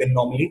they would have been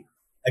normally.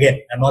 Again,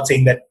 I'm not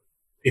saying that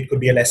it could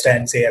be a Leicester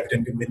and say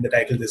Everton can win the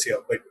title this year,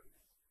 but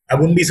I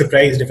wouldn't be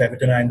surprised if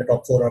Everton are in the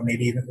top 4 or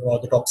maybe even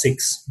the top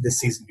 6 this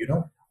season,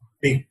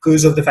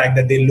 because of the fact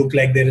that they look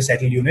like they're a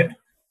settled unit,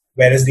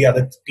 whereas the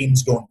other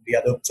teams don't. The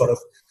other sort of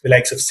the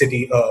likes of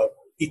City,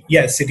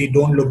 City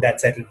don't look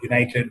that settled.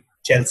 United,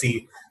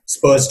 Chelsea,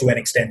 Spurs to an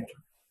extent.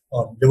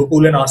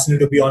 Liverpool and Arsenal,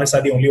 to be honest,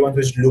 are the only ones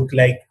which look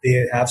like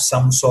they have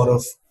some sort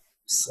of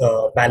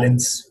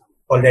balance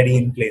already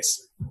in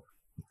place.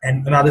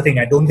 And another thing,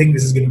 I don't think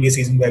this is going to be a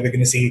season where we're going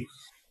to see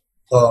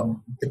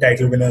the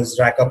title winners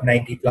rack up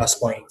 90 plus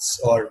points,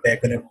 or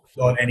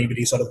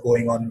anybody sort of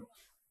going on,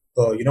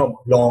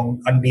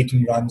 long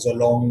unbeaten runs or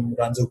long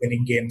runs of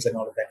winning games and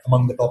all of that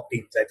among the top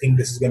teams. I think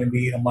this is going to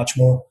be a much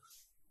more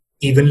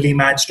evenly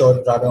matched,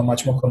 or rather a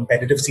much more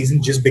competitive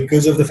season, just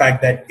because of the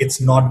fact that it's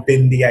not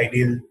been the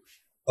ideal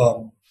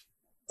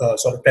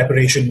sort of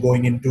preparation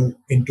going into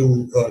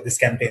this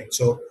campaign.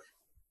 So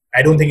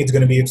I don't think it's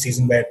going to be a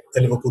season where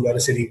the Liverpool or a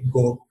City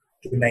go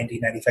to 90,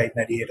 95,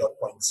 98 odd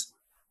points.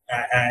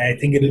 I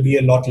think it'll be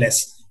a lot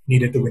less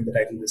needed to win the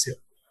title this year.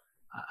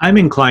 I'm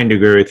inclined to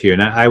agree with you.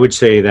 And I would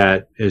say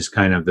that is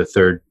kind of the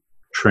third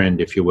trend,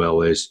 if you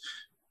will, is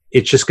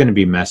it's just going to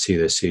be messy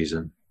this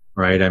season,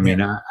 right? I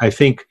mean, I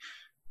think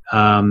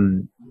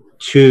 2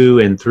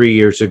 and 3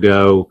 years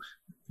ago,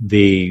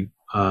 the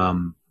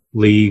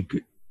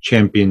league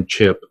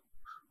championship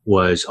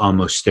was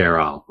almost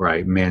sterile,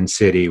 right? Man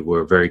City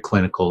were very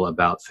clinical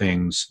about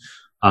things.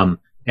 And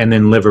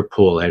then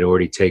Liverpool had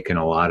already taken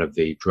a lot of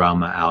the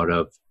drama out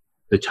of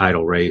the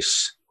title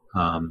race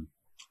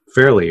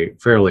fairly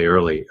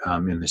early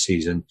in the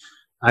season.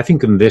 I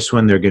think in this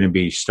one, there are going to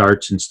be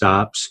starts and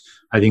stops.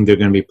 I think there are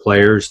going to be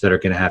players that are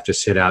going to have to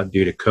sit out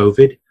due to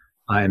COVID,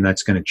 and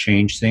that's going to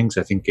change things.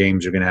 I think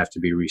games are going to have to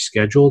be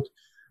rescheduled.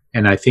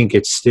 And I think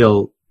it's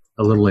still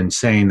a little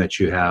insane that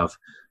you have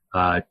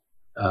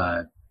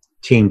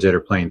teams that are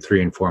playing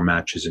 3 and 4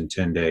 matches in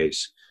 10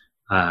 days.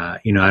 I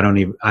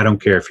don't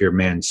care if you're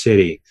Man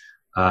City.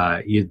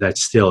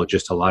 That's still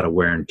just a lot of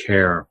wear and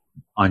tear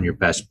on your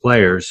best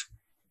players.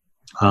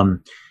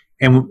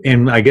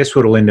 And I guess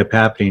what will end up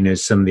happening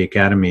is some of the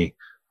academy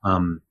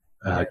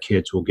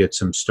kids will get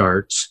some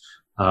starts,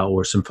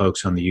 or some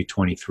folks on the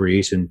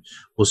U23s, and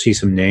we'll see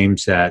some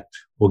names that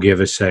will give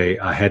us a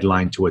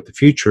headline to what the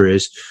future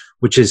is,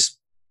 which is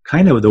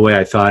kind of the way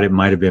I thought it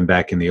might have been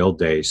back in the old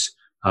days,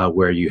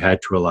 where you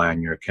had to rely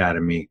on your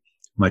academy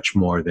much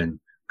more than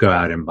go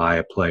out and buy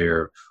a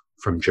player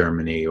from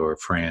Germany or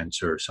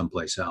France or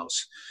someplace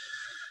else.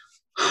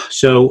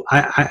 So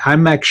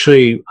I'm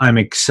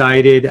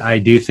excited. I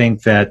do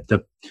think that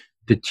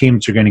the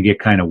teams are going to get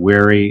kind of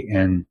wary,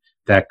 and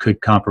that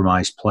could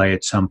compromise play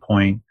at some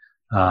point.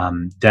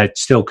 That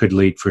still could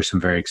lead for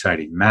some very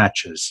exciting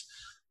matches.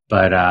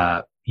 But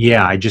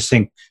I just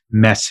think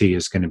messy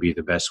is going to be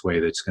the best way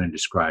that's going to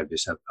describe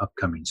this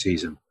upcoming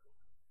season.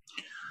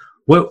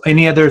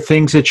 Any other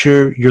things that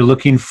you're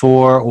looking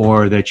for,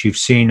 or that you've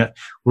seen?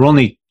 We're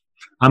only,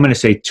 I'm going to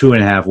say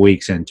 2.5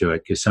 weeks into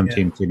it, because some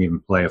teams didn't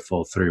even play a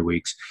full 3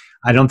 weeks.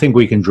 I don't think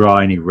we can draw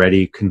any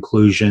ready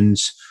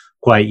conclusions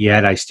quite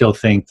yet. I still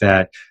think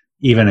that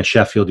even a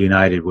Sheffield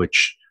United,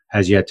 which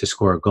has yet to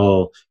score a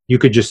goal, you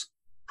could just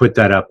put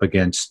that up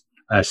against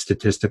a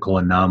statistical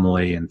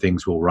anomaly and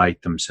things will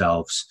right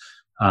themselves,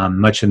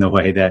 much in the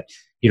way that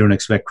you don't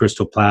expect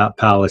Crystal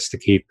Palace to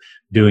keep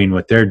doing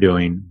what they're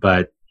doing,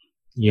 but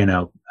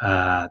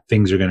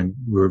things are going to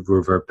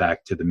revert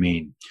back to the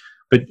mean.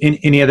 But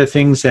any other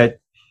things that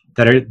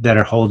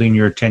are holding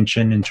your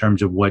attention in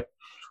terms of what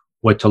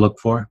to look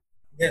for?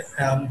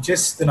 Yeah,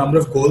 just the number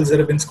of goals that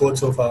have been scored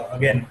so far.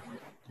 Again,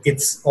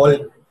 it's all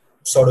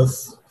sort of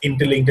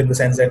interlinked in the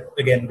sense that,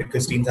 again,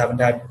 because teams haven't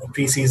had a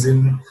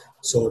preseason,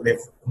 so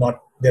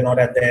they're not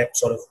at their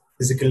sort of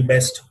physical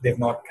best. They've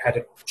not had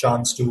a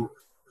chance to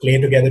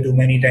play together too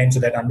many times,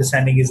 so that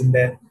understanding isn't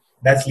there.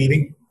 That's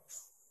leading.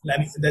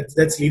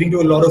 That's leading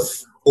to a lot of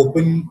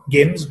open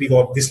games. We've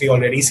obviously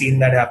already seen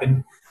that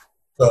happen.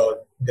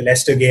 The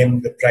Leicester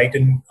game, the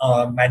Brighton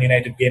Man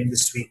United game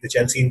this week, the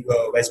Chelsea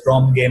West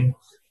Brom game.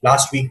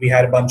 Last week we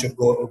had a bunch of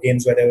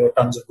games where there were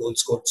tons of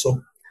goals scored.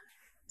 So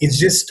it's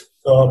just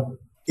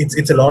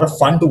it's a lot of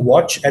fun to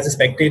watch as a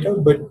spectator,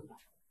 but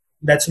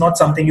that's not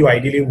something you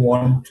ideally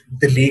want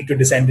the league to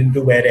descend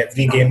into, where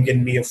every game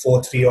can be a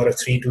 4-3 or a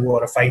 3-2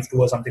 or a 5-2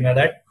 or something like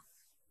that.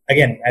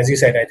 Again, as you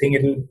said, I think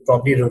it will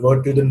probably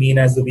revert to the mean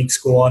as the weeks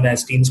go on,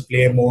 as teams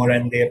play more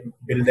and they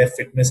build their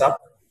fitness up.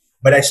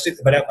 But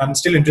I'm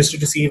still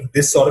interested to see if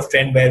this sort of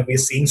trend where we're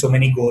seeing so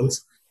many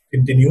goals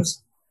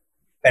continues.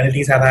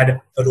 Penalties have had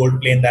a role to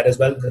play in that as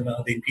well,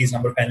 the increased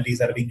number of penalties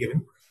that are being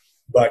given.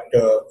 But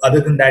other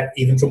than that,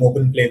 even from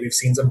open play, we've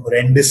seen some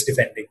horrendous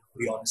defending, to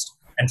be honest.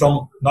 And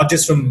from not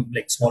just from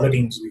like smaller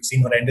teams, we've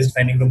seen horrendous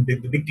defending from the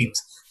big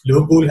teams.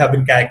 Liverpool have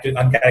been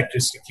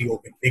uncharacteristically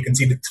open. They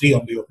conceded 3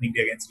 on the opening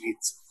day against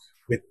Leeds,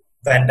 with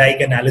Van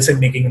Dijk and Alisson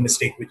making a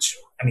mistake, which,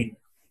 I mean,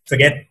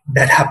 forget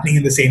that happening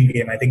in the same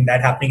game. I think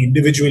that happening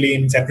individually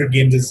in separate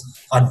games is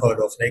unheard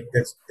of. Like,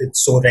 it's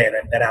so rare,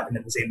 and that happened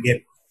in the same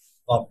game.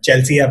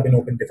 Chelsea have been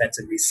open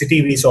defensively.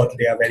 City, we saw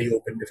today, are very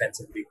open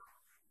defensively.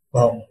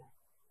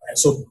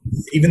 So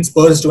even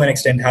Spurs, to an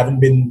extent, haven't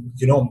been,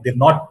 they've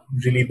not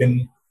really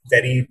been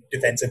very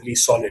defensively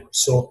solid.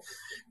 So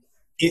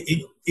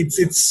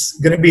it's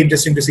going to be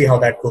interesting to see how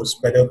that goes,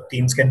 whether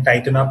teams can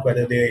tighten up,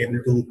 whether they're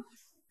able to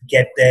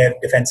get their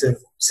defensive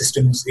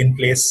systems in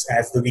place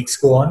as the weeks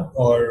go on,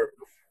 or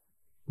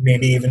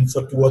maybe even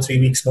for 2 or 3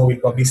 weeks more, we'll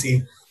probably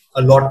see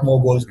a lot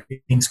more goals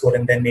being scored,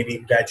 and then maybe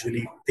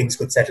gradually things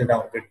could settle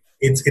down. But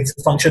it's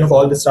a function of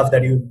all the stuff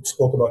that you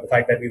spoke about, the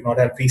fact that we've not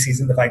had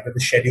preseason, the fact that the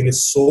schedule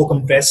is so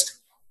compressed.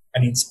 I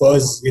mean,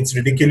 Spurs, it's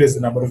ridiculous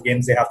the number of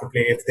games they have to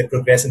play if they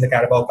progress in the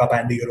Carabao Cup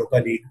and the Europa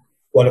League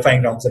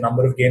qualifying rounds. The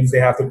number of games they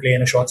have to play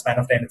in a short span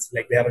of time, it's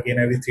like they have a game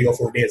every 3 or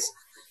 4 days.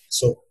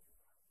 So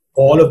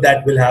all of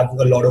that will have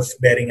a lot of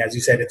bearing. As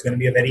you said, it's going to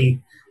be a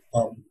very,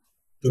 to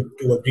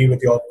agree with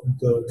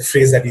the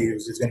phrase that you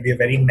used, it's going to be a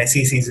very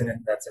messy season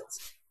in that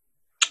sense.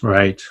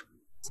 Right.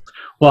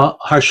 Well,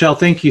 Harshal,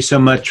 thank you so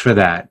much for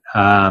that.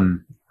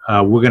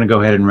 We're going to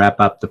go ahead and wrap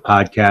up the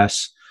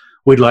podcast.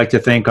 We'd like to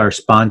thank our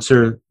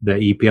sponsor, the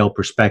EPL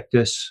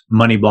Prospectus,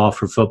 Moneyball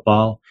for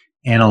Football,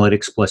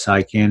 Analytics plus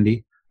Eye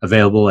Candy,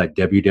 available at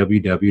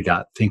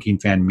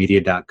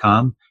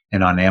www.thinkingfanmedia.com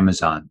and on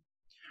Amazon.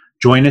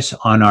 Join us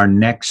on our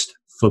next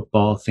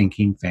Football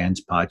Thinking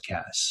Fans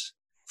podcast.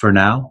 For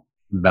now,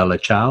 bella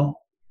ciao,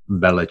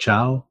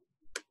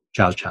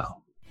 ciao, ciao.